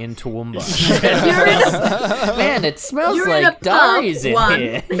bar in Toowoomba." You're in a, Man, it smells You're in a like pub, diaries in one.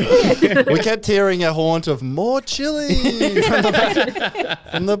 here. We kept hearing a haunt of more chili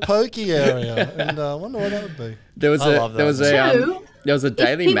from the pokey area, and I wonder what that would be. There was I love that. there was a if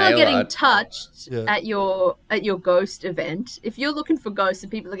Daily people Mail are getting art- touched Yeah. at your ghost event, if you're looking for ghosts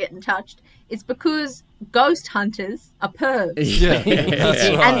and people are getting touched, it's because ghost hunters are pervs. Yeah, that's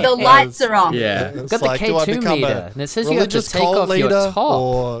right. And the lights are off. Yeah. It's Got the do I K2 become meter, a and it says you have to religious take cult off your leader top.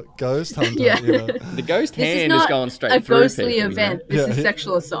 or ghost hunter. Yeah. You know? The ghost This is hand not is going straight a through ghostly people, event. You know? This is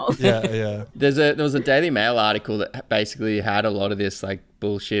sexual assault. Yeah. There was a Daily Mail article that basically had a lot of this like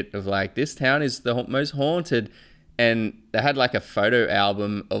bullshit of like, this town is the most haunted, and they had like a photo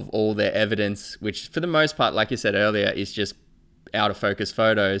album of all their evidence, which for the most part, like you said earlier, is just out of focus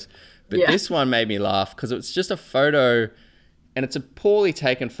photos. But Yeah. this one made me laugh because it's just a photo, and it's a poorly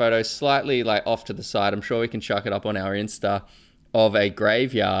taken photo, slightly like off to the side. I'm sure we can chuck it up on our Insta, of a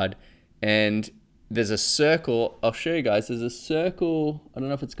graveyard, and there's a circle. I'll show you guys. There's a circle. I don't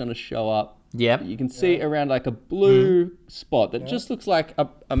know if it's going to show up. Yep. You can see around like a blue spot that just looks like a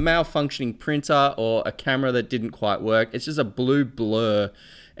malfunctioning printer or a camera that didn't quite work. It's just a blue blur.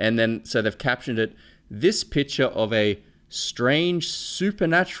 And then, so they've captioned it, "This picture of a strange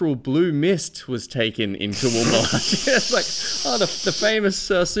supernatural blue mist was taken in Toowoomba." It's like, oh, the famous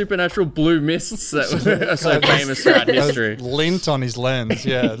supernatural blue mists that were so famous throughout history. Lint on his lens.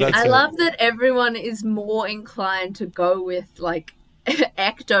 Yeah, that's I it. love that everyone is more inclined to go with like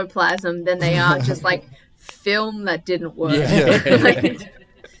ectoplasm than they are just like film that didn't work. Yeah. Like,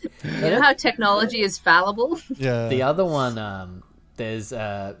 you know how technology is fallible? Yeah. The other one, there's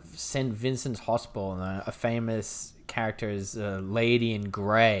St. Vincent's Hospital, and a famous character is Lady in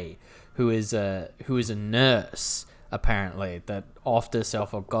Grey, who is a nurse apparently that offed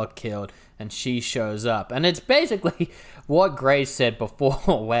herself or got killed, and she shows up, and it's basically what Grace said before,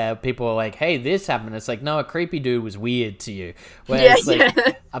 where people are like, "Hey, this happened." It's like, no, a creepy dude was weird to you. Whereas,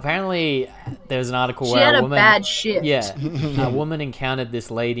 like, apparently, there's an article She where had a a woman, bad shift. yeah, a woman encountered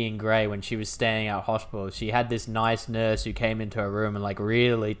this lady in grey when she was staying at hospital. She had this nice nurse who came into her room and like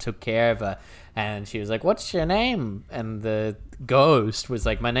really took care of her. And she was like, "What's your name?" And the ghost was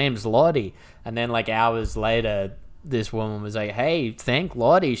like, "My name's Lottie." And then like hours later, this woman was like, "Hey, thank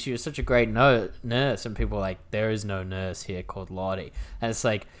Lottie. She was such a great nurse." And people were like, "There is no nurse here called Lottie." And it's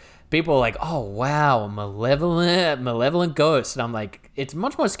like, people are like, "Oh wow, malevolent ghost." And I'm like, it's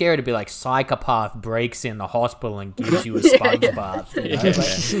much more scary to be like, psychopath breaks in the hospital and gives you a sponge bath. You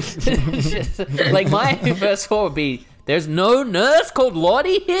know? Like my first thought would be, There's no nurse called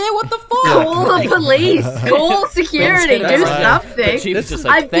Lottie here? What the fuck? Call the police. Call security. That's Do right. something. But she was just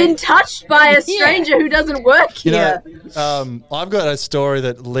like, I've been touched by a stranger who doesn't work You here. know, I've got a story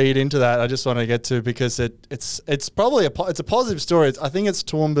that lead into that. I just want to get to because it's probably it's a positive story. I think it's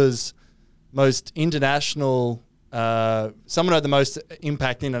Toowoomba's most international. Someone who had the most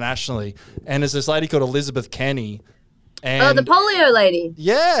impact internationally, and there's this lady called Elizabeth Kenny. And The polio lady.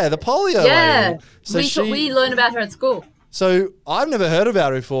 yeah, the polio Yeah. lady. So We learned about her at school. So I've never heard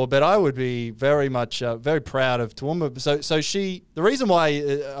about her before, but I would be very much very proud of Toowoomba. So the reason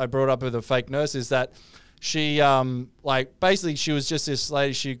why I brought up with a fake nurse is that she basically she was just this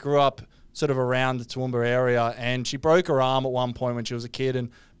lady. She grew up sort of around the Toowoomba area, and she broke her arm at one point when she was a kid.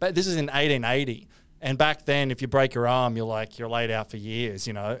 But this is in 1880, and back then, if you break your arm, you're laid out for years,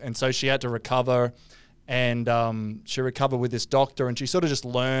 you know. And so she had to recover, and she recovered with this doctor, and she sort of just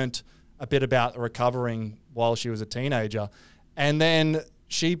learnt a bit about recovering while she was a teenager. And then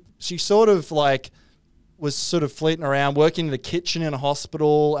she sort of was sort of fleeting around, working in the kitchen in a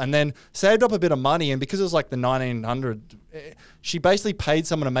hospital, and then saved up a bit of money. And because it was like the 1900s, she basically paid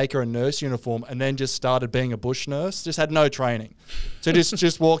someone to make her a nurse uniform and then just started being a bush nurse, just had no training. So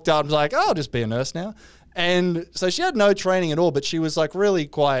just walked up and was like, oh, I'll just be a nurse now. And so she had no training at all, but she was like really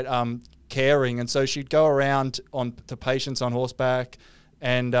quite caring. And so she'd go around to patients on horseback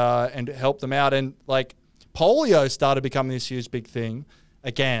and help them out. And like polio started becoming this huge big thing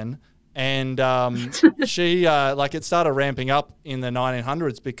again. And she it started ramping up in the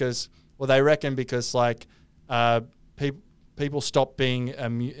 1900s because they reckon because people stopped being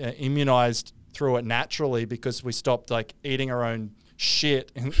immunized through it naturally because we stopped eating our own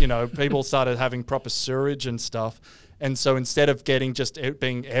shit. And, you know, people started having proper sewage and stuff. And so instead of getting just it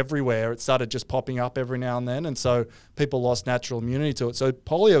being everywhere, it started just popping up every now and then. And so people lost natural immunity to it. So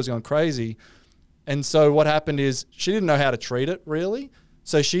polio was going crazy. And so what happened is she didn't know how to treat it really.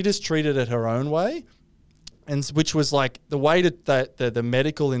 So she just treated it her own way. And which was the way that the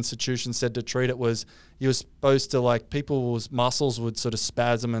medical institution said to treat it was you were supposed to people's muscles would sort of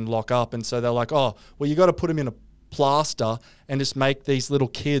spasm and lock up. And so they're like, oh, well, you got to put them in a plaster and just make these little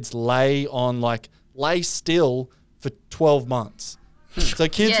kids lay still for 12 months. So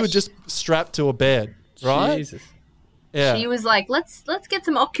kids were just strapped to a bed, right? Jesus. Yeah. She was like, let's get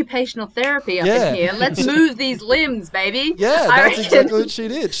some occupational therapy up in here. Let's move these limbs, baby. Yeah, I that's reckon. exactly what she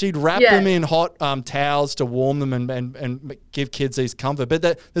did. She'd wrap them in hot towels to warm them and give kids these comfort. But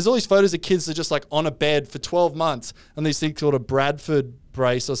there's all these photos of kids that are just on a bed for 12 months and these things called a Bradford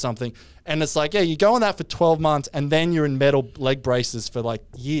brace or something. And it's you go on that for 12 months and then you're in metal leg braces for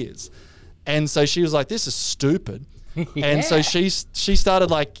years. And so she was like, this is stupid. And so she started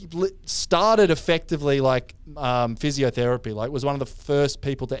effectively physiotherapy, was one of the first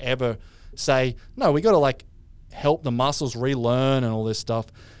people to ever say, no, we got to help the muscles relearn and all this stuff.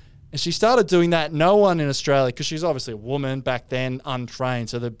 And she started doing that. No one in Australia, because she's obviously a woman back then, untrained.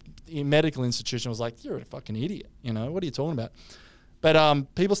 So the medical institution was like, you're a fucking idiot. You know, what are you talking about? But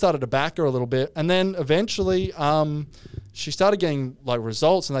people started to back her a little bit. And then eventually she started getting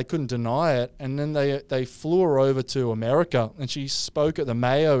results and they couldn't deny it. And then they flew her over to America and she spoke at the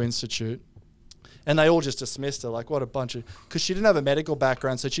Mayo Institute. And they all just dismissed her, what a bunch of... Because she didn't have a medical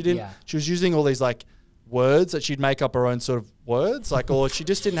background, so she didn't... Yeah. She was using all these, words that she'd make up her own sort of words, or she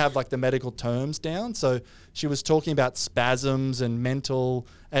just didn't have, the medical terms down. So she was talking about spasms and mental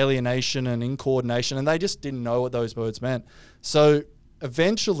alienation and incoordination, and they just didn't know what those words meant. So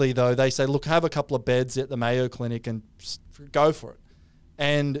eventually, though, they say, look, have a couple of beds at the Mayo Clinic and go for it.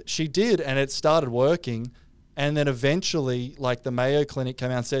 And she did, and it started working. And then eventually, the Mayo Clinic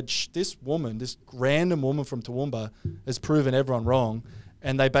came out and said, this random woman from Toowoomba has proven everyone wrong.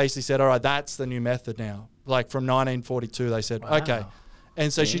 And they basically said, all right, that's the new method now. From 1942, they said, okay.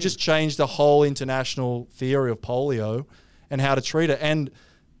 And so she just changed the whole international theory of polio and how to treat it. And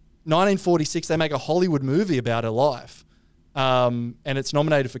 1946, they make a Hollywood movie about her life. And it's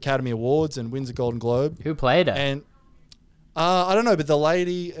nominated for Academy Awards and wins a Golden Globe. Who played her? And I don't know, but the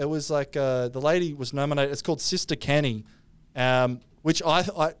lady, it was the lady was nominated. It's called Sister Kenny, which I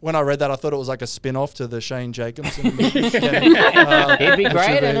when I read that, I thought it was a spin-off to the Shane Jacobson movie. He'd be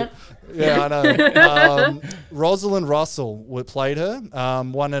great in it. Yeah, I know. Rosalind Russell played her,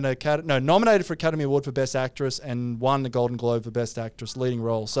 won an nominated for Academy Award for Best Actress and won the Golden Globe for Best Actress leading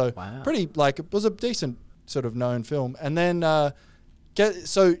role. So pretty, it was a decent sort of known film. And then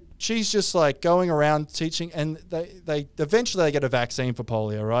so she's just going around teaching, and they eventually they get a vaccine for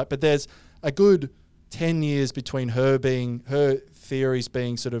polio, right? But there's a good 10 years between her theories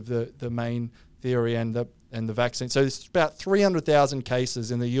being sort of the main theory and the vaccine. So there's about 300,000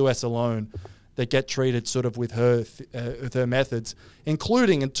 cases in the US alone that get treated sort of with her methods,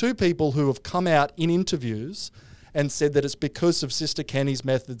 including and two people who have come out in interviews and said that it's because of Sister Kenny's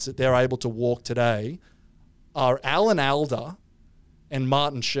methods that they're able to walk today, are Alan Alda and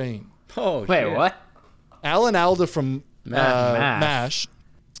Martin Sheen. Oh, Wait, shit. what? Alan Alda from MASH. MASH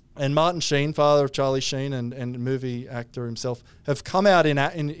and Martin Sheen, father of Charlie Sheen and movie actor himself, have come out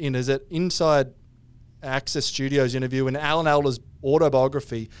in is it Inside Access Studios interview in Alan Alda's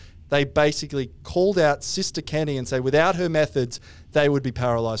autobiography. They basically called out Sister Kenny and say without her methods, they would be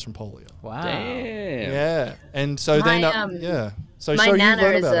paralyzed from polio. Wow. Damn. Yeah, and so My, yeah. So My sure, you nana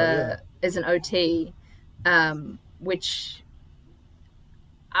learn is about it, is an OT, which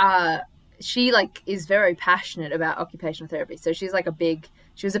she like is very passionate about occupational therapy. So she was a big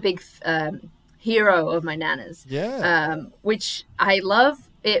hero of my nana's. Yeah. Which I love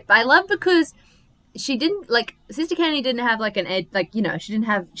it. I love because she didn't Sister Kenny didn't have like an ed, she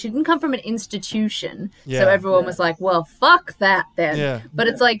didn't come from an institution. Yeah. So everyone was like, well, fuck that then. Yeah. But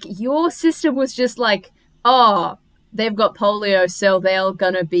it's like your system was just like, oh, they've got polio, so they're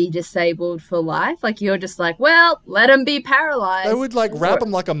gonna be disabled for life. Like you're just like, well, let them be paralyzed. They would wrap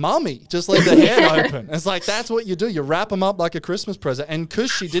them like a mummy, just leave the head open. It's like that's what you do. You wrap them up like a Christmas present. And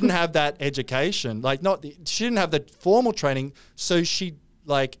because she didn't have that education, she didn't have the formal training, so she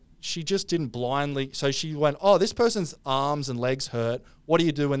just didn't blindly. So she went, oh, this person's arms and legs hurt. What do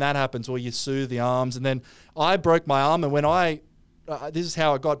you do when that happens? Well, you soothe the arms. And then I broke my arm, and when this is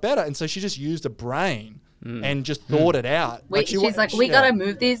how I got better. And so she just used a brain. And just thought it out. She's like, we gotta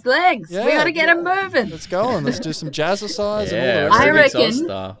move these legs. Yeah. We gotta get them moving. Let's go on. Let's do some jazzercise Yeah, and all the rest.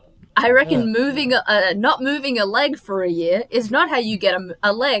 I reckon not moving a leg for a year is not how you get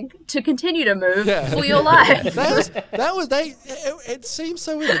a leg to continue to move for your life. It seems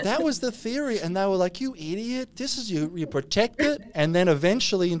so weird. That was the theory, and they were like, "You idiot! This is you protect it, and then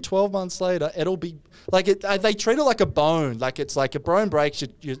eventually, in 12 months later, it'll be like it." They treat it like a bone, like it's like a bone breaks, you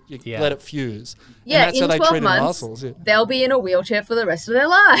let it fuse. Yeah, and that's in how they 12 treated months, muscles. Yeah. they'll be in a wheelchair for the rest of their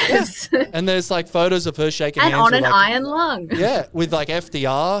lives. And there's photos of her shaking and hands on with, an iron lung. Yeah, with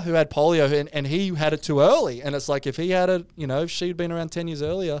FDR, who had polio, and he had it too early. And it's like, if he had it, if she'd been around 10 years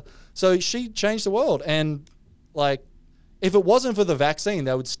earlier. So she changed the world. And, if it wasn't for the vaccine,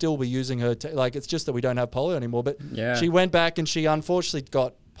 they would still be using her. It's just that we don't have polio anymore. But she went back and she unfortunately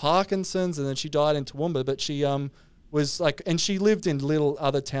got Parkinson's, and then she died in Toowoomba. But she was and she lived in little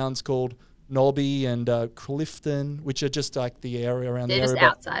other towns called Nobby and Clifton, which are just the area around They're there. just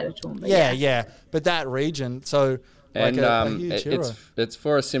outside of Toowoomba. Yeah. But that region, so... And a huge hero. it's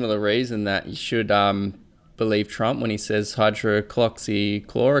for a similar reason that you should believe Trump when he says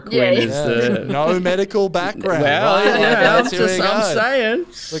hydroxychloroquine is the... No medical background. Well, right? I'm saying.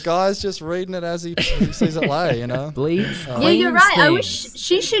 The guy's just reading it as he sees it lay, Bleach. Yeah, you're right. I things. wish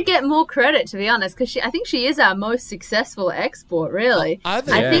she should get more credit, to be honest, because I think she is our most successful export, really. I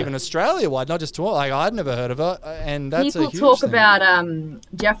think even Australia-wide, not just Toowoomba. I'd never heard of her, and that's people a huge talk thing. about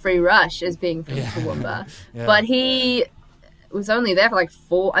Jeffrey Rush as being from Toowoomba, but he was only there for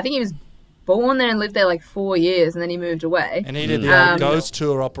 4. I think he was born there and lived there 4 years, and then he moved away. And he did the old ghost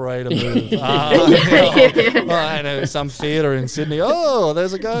tour operator move. I know, some theatre in Sydney. Oh,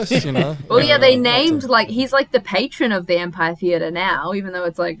 there's a ghost, Well, yeah, they named he's the patron of the Empire Theatre now, even though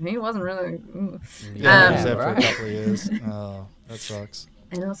it's he wasn't really. He was there for a couple of years. Oh, that sucks.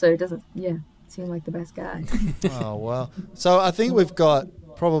 And also, it doesn't seem like the best guy. Oh, well. So I think we've got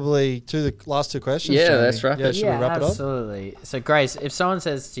probably the last 2 questions. Yeah, Jamie. that's right. Yeah, should we wrap it up? Absolutely. So, Grace, if someone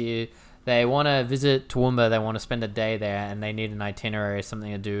says to you they want to visit Toowoomba, they want to spend a day there, and they need an itinerary,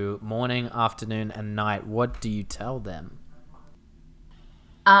 something to do morning, afternoon, and night, what do you tell them?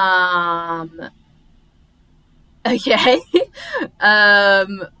 Okay.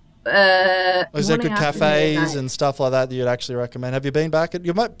 Is there good cafes and stuff like that you'd actually recommend? Have you been back?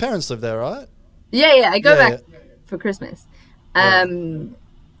 Your parents live there, right? Yeah. I go back for Christmas. I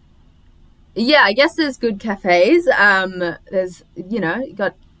guess there's good cafes. There's, you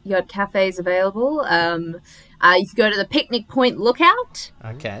got cafes available. You can go to the Picnic Point Lookout.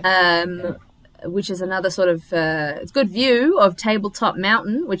 Okay. Which is another sort of it's good view of Tabletop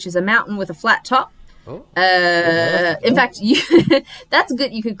Mountain, which is a mountain with a flat top. Oh. In fact, that's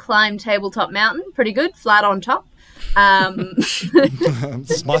good. You could climb Tabletop Mountain, pretty good, flat on top.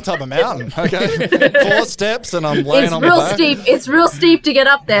 It's my type of mountain. Okay, 4 steps and I'm laying on my back. It's real steep to get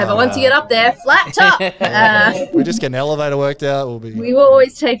up there, but once you get up there, flat top. We just get an elevator worked out. We were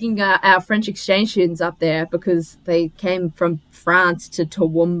always taking our French exchange students up there because they came from France to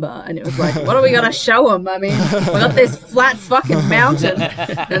Toowoomba, and it was like, what are we gonna show them? I mean, we got this flat fucking mountain,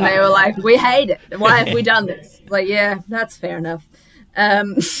 and they were like, we hate it. Why have we done this? Like, yeah, that's fair enough.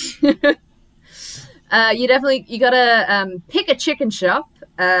 You gotta pick a chicken shop.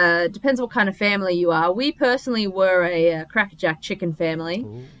 Depends what kind of family you are. We personally were a Cracker Jack chicken family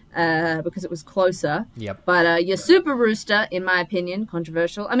because it was closer. Yep. But your Super Rooster, in my opinion,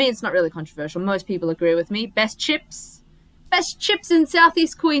 controversial. I mean, it's not really controversial. Most people agree with me. Best chips in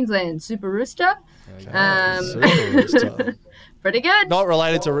Southeast Queensland. Super Rooster. Super Rooster. Pretty good. Not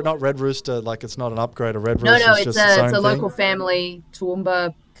related to not Red Rooster, like it's not an upgrade of Red No, Rooster. it's just a local family,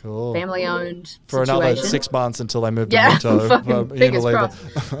 Toowoomba, cool. family-owned For situation. another 6 months until they move to Yeah, Minto. fucking fingers crossed.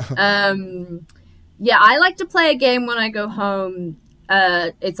 Yeah, I like to play a game when I go home.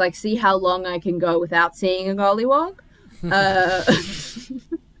 It's like see how long I can go without seeing a gollywog.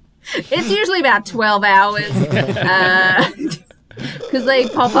 It's usually about 12 hours because they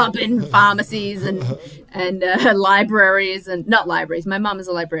pop up in pharmacies and libraries and not libraries. My mum is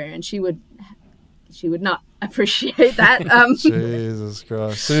a librarian. She would not appreciate that. Jesus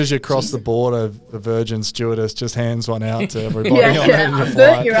Christ! As soon as you cross the border, the Virgin stewardess just hands one out to everybody.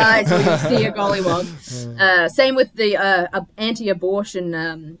 Avert your eyes when you see a gollywog. Same with the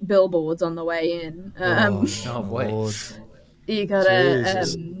anti-abortion billboards on the way in. Oh boy. Lord. You gotta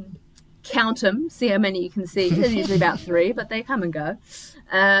Jesus. count them, see how many you can see. There's usually about 3, but they come and go.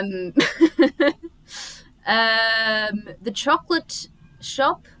 The chocolate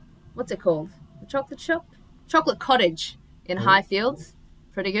shop, what's it called? The chocolate shop? Chocolate Cottage in Highfields.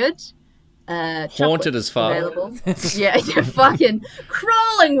 Pretty good. Haunted as fuck. Available. Yeah, you're fucking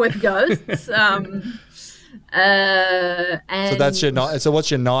crawling with ghosts. And So that's your night. So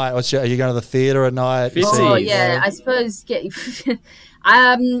what's your night? Are you going to the theatre at night? Fitzy. Oh yeah, I suppose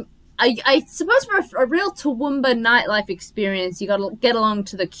I suppose for a real Toowoomba nightlife experience, you got to get along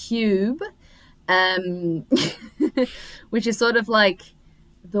to the Cube, which is sort of like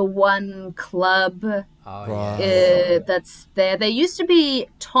the one club that's there. There used to be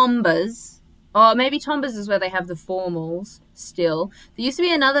Tombas, or maybe Tombas is where they have the formals still. There used to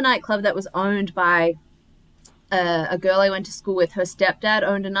be another nightclub that was owned by a girl I went to school with. Her stepdad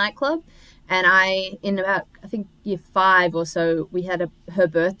owned a nightclub, and in about, I think, year 5 or so, we had her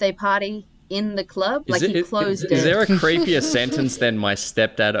birthday party in the club. He closed it. Is there a creepier sentence than my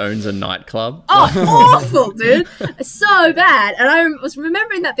stepdad owns a nightclub? Oh, awful, dude. So bad. And I was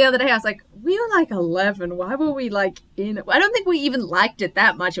remembering that the other day. I was like, we were like 11. Why were we like in it? I don't think we even liked it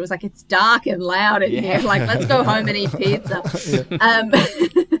that much. It was like, it's dark and loud in here. Like, let's go home and eat pizza.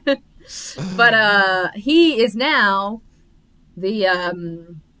 But he is now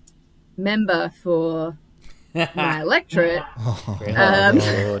the member for my electorate.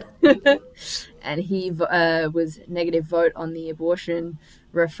 And he was negative vote on the abortion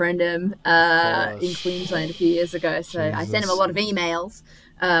referendum in Queensland a few years ago. So I sent him a lot of emails,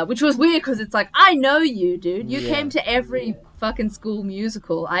 which was weird because it's like, I know you, dude. You came to every fucking school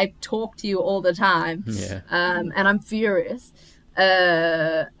musical. I talk to you all the time. Yeah. And I'm furious.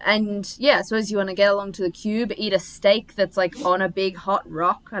 And yeah, I suppose you want to get along to the Cube, eat a steak that's like on a big hot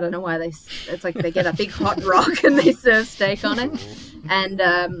rock. I don't know why it's like they get a big hot rock and they serve steak on it.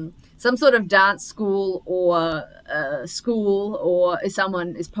 And some sort of dance school or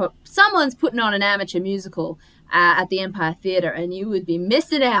someone's putting on an amateur musical at the Empire Theatre, and you would be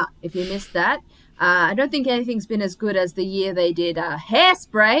missing out if you missed that. I don't think anything's been as good as the year they did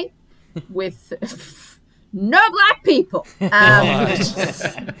Hairspray with no black people.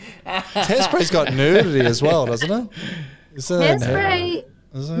 Hairspray's got nudity as well, doesn't it? Hairspray.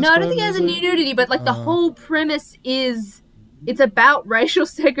 No, I don't think it has a nudity, but like the whole premise is it's about racial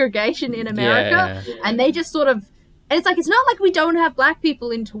segregation in America, and they just sort of. And it's like, it's not like we don't have black people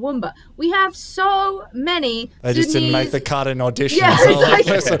in Toowoomba. We have so many. They just didn't make the cut in auditions. Yeah,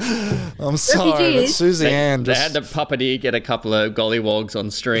 I'm sorry, but Susie Ann. They had the puppeteer get a couple of gollywogs on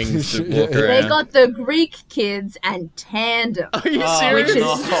strings to walk around. They got the Greek kids and Tandem. Are you serious? Which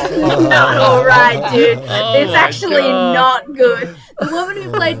is not all right, dude. It's actually not good. The woman who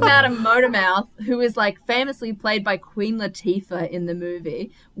played Madame Motormouth, who is like famously played by Queen Latifah in the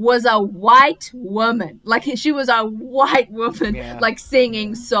movie, was a white woman. Like, she was a white woman, like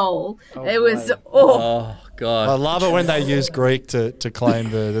singing soul. It was Oh God! I love it when they use Greek to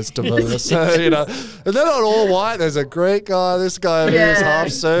claim that it's diverse. They're not all white. There's a Greek guy. This guy over here is half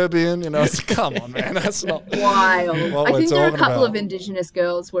Serbian. It's, come on, man, that's not wild. I think there are a couple about. of Indigenous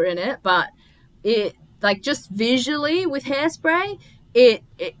girls were in it, but it like just visually with Hairspray, the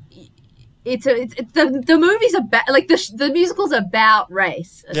movie's about like the musical's about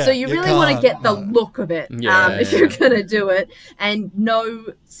race, so you really want to get the look of it if you're gonna do it, and no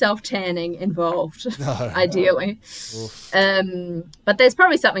self tanning involved, ideally. But there's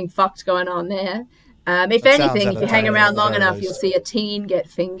probably something fucked going on there. If anything, if you hang around long enough, you'll see a teen get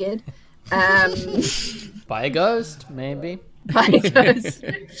fingered. By a ghost, maybe. By a ghost.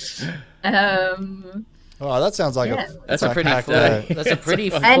 Oh, that sounds like Yeah. That's a pretty packed full- day. That's a pretty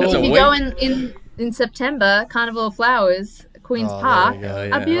full. And That's if a you week. go in September, Carnival of Flowers, Queen's Oh, there Park, we go. Oh,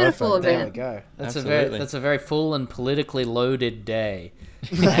 yeah. a beautiful Perfect. There we event. go. Absolutely. That's a very full and politically loaded day.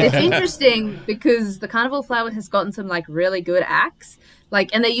 It's interesting because the Carnival of Flowers has gotten some like really good acts. Like,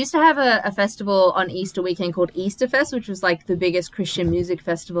 and they used to have a festival on Easter weekend called Easter Fest, which was like the biggest Christian music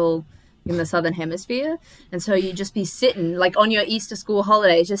festival in the Southern Hemisphere. And so you'd just be sitting like on your Easter school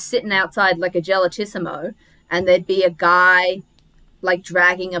holidays, just sitting outside like a Gelatissimo, and there'd be a guy like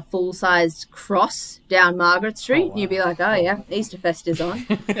dragging a full-sized cross down Margaret Street. wow. You'd be like, oh yeah, Easter Fest is on.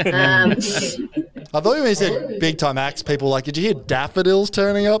 I thought when you said big time acts, people were like, did you hear Daffodils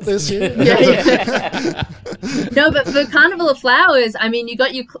turning up this year? Yeah. No, but for Carnival of Flowers, I mean, you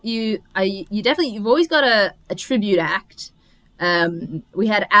definitely, you've always got a tribute act. We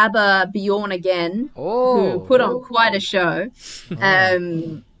had ABBA Bjorn Again, Oh, who put on quite a show.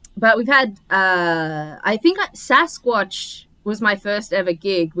 But we've had, I think Sasquatch was my first ever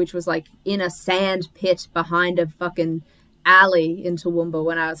gig, which was like in a sand pit behind a fucking alley in Toowoomba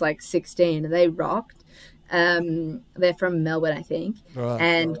when I was like 16, and they rocked. They're from Melbourne, I think. Right.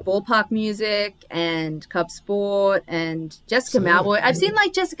 And Ballpark Music and Cub Sport and Jessica Malboy. I've seen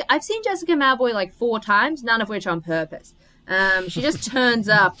Jessica Malboy like 4 times, none of which on purpose. She just turns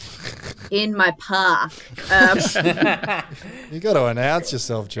up in my park. You got to announce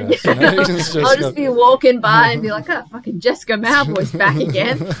yourself, Jess. You know? I'll just be walking by and be like, oh, fucking Jessica Malboy's back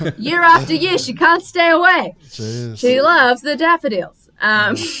again. Year after year, she can't stay away. Jeez. She loves the daffodils.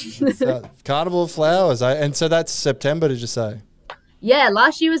 Carnival of Flowers. And so that's September, did you say? Yeah,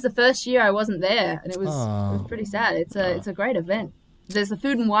 last year was the first year I wasn't there, and it was Oh. pretty sad. It's a great event. There's the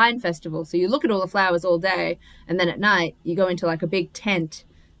Food and Wine Festival, so you look at all the flowers all day, and then at night you go into like a big tent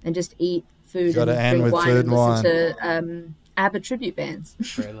and just eat food Gotta and end drink with wine food and and listen to ABBA tribute bands.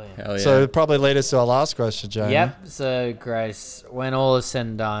 brilliant. Hell yeah. So it probably lead us to our last question, Jamie. Yep. So, Grace, when all is said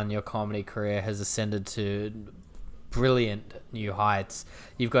and done, your comedy career has ascended to brilliant new heights.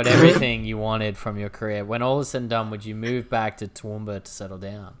 You've got everything you wanted from your career. When all is said and done, would you move back to Toowoomba to settle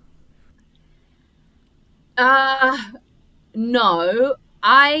down? No,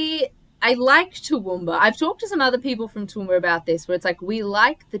 I like Toowoomba. I've talked to some other people from Toowoomba about this, where it's like we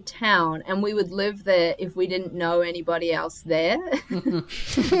like the town and we would live there if we didn't know anybody else there.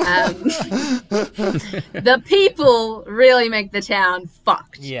 The people really make the town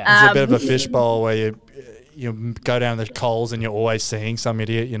fucked. Yeah. It's a bit of a fishbowl where you go down the Coles and you're always seeing some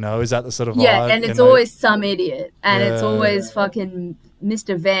idiot, you know? Is that the sort of Yeah, vibe, and you it's know? always some idiot, and it's Yeah. always fucking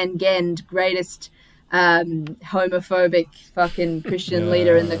Mr. Van Gendte, greatest homophobic fucking Christian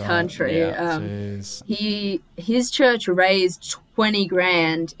leader in the country. yeah, Jeez. His church raised 20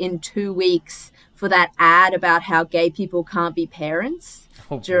 grand in 2 weeks for that ad about how gay people can't be parents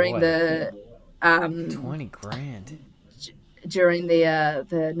Oh, during boy. the 20 grand. during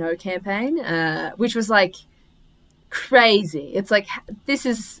the No campaign, which was like crazy. It's like this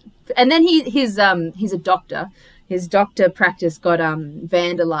is, and then he's a doctor. His doctor practice got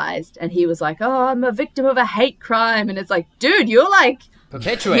vandalized, and he was like, "Oh, I'm a victim of a hate crime," and it's like, dude, you're like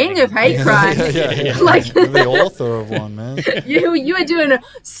Perpetuating. king of hate crimes. Yeah. Like You're the author of one, man. you are doing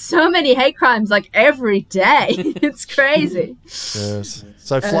so many hate crimes like every day. It's crazy. Yes.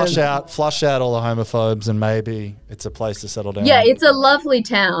 So flush out all the homophobes, and maybe it's a place to settle down. Yeah, it's a lovely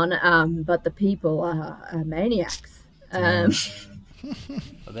town, but the people are maniacs.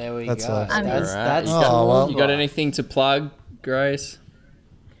 Well, there we That's go. a- I mean- That's Oh, well. You got anything to plug, Grace?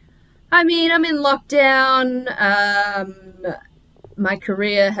 I mean, I'm in lockdown. My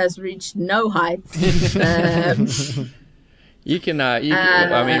career has reached no heights. You can. I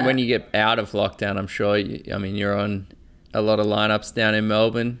mean, when you get out of lockdown, I'm sure. You're on a lot of lineups down in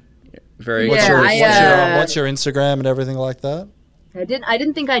Melbourne. Very. What's, Yeah, what's your Instagram and everything like that? I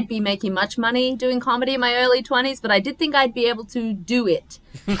didn't think I'd be making much money doing comedy in my early 20s, but I did think I'd be able to do it.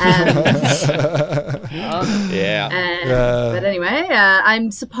 Yeah. But anyway,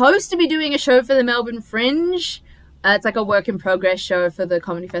 I'm supposed to be doing a show for the Melbourne Fringe. It's like a work in progress show for the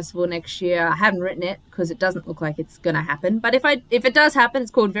comedy festival next year. I haven't written it because it doesn't look like it's gonna happen. But if it does happen, it's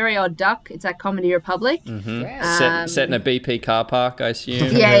called Very Odd Duck. It's at Comedy Republic. Set in a BP car park, I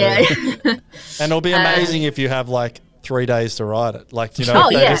assume. Yeah. And it'll be amazing if you have like 3 days to write it. Like, you know, Oh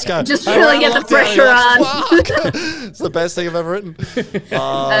if they yeah, go, just "Hey, really we're get the locked down," pressure you're on. like, "Fuck." It's the best thing I've ever written.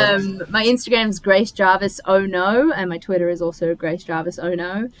 My Instagram's Grace Jarvis Oh No, and my Twitter is also Grace Jarvis Oh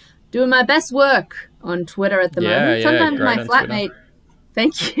No. Doing my best work on Twitter at the Yeah, moment. yeah, Sometimes great my on flatmate,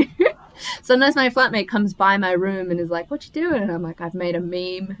 thank you. Sometimes my flatmate comes by my room and is like, "What you doing?" And I'm like, "I've made a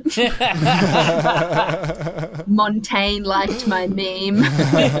meme." Montaigne liked my meme.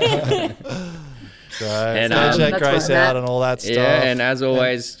 Great. And, Go check that's Grace where I'm out at. and all that stuff. Yeah, and as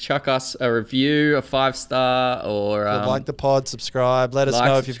always, chuck us a review, a 5-star, or like the pod, subscribe. Let us like,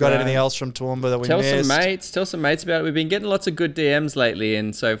 know if you've got subscribe. anything else from Toowoomba that we tell missed. some mates about it. We've been getting lots of good DMs lately,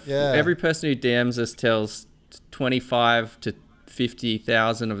 and so Yeah. every person who DMs us tells 25 to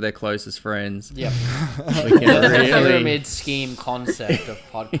 50,000 of their closest friends. Yep. We can The really, pyramid scheme concept of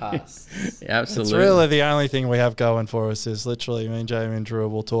podcasts. absolutely. It's really the only thing we have going for us is literally me and Jamie and Drew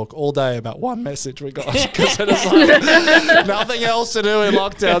will talk all day about one message we got because it is like nothing else to do in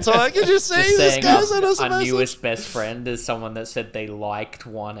lockdown. So I can just see Just this saying guy sent us a our message. newest best friend is someone that said they liked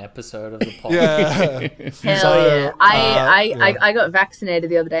one episode of the pod. Yeah. Hell So, yeah. I yeah. got vaccinated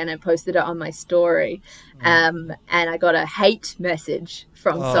the other day and I posted it on my story. And I got a hate message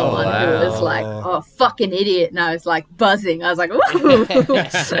from someone who was like, "Oh, fucking idiot." And I was like buzzing. I was like, "Ooh."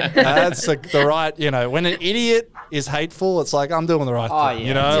 That's the right, when an idiot is hateful, it's like, I'm doing the right Oh, thing, yeah.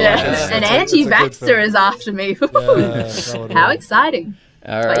 you know? Yeah. Like, it's An a good anti-vaxxer thing. is after me. Yeah, that would How work. exciting.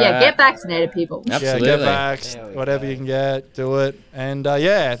 All But yeah, right. get vaccinated, people. Absolutely. Yeah, get vaxxed, There we whatever go. you can get, do it. And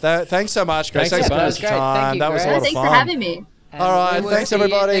thanks so much, Grace. Thanks Thanks so for much. your time. Thank you, that was a Grace. lot of Thanks fun. for having me. And All right, we will thanks, see you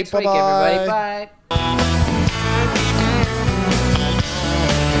everybody. next week, Bye-bye. everybody. Bye.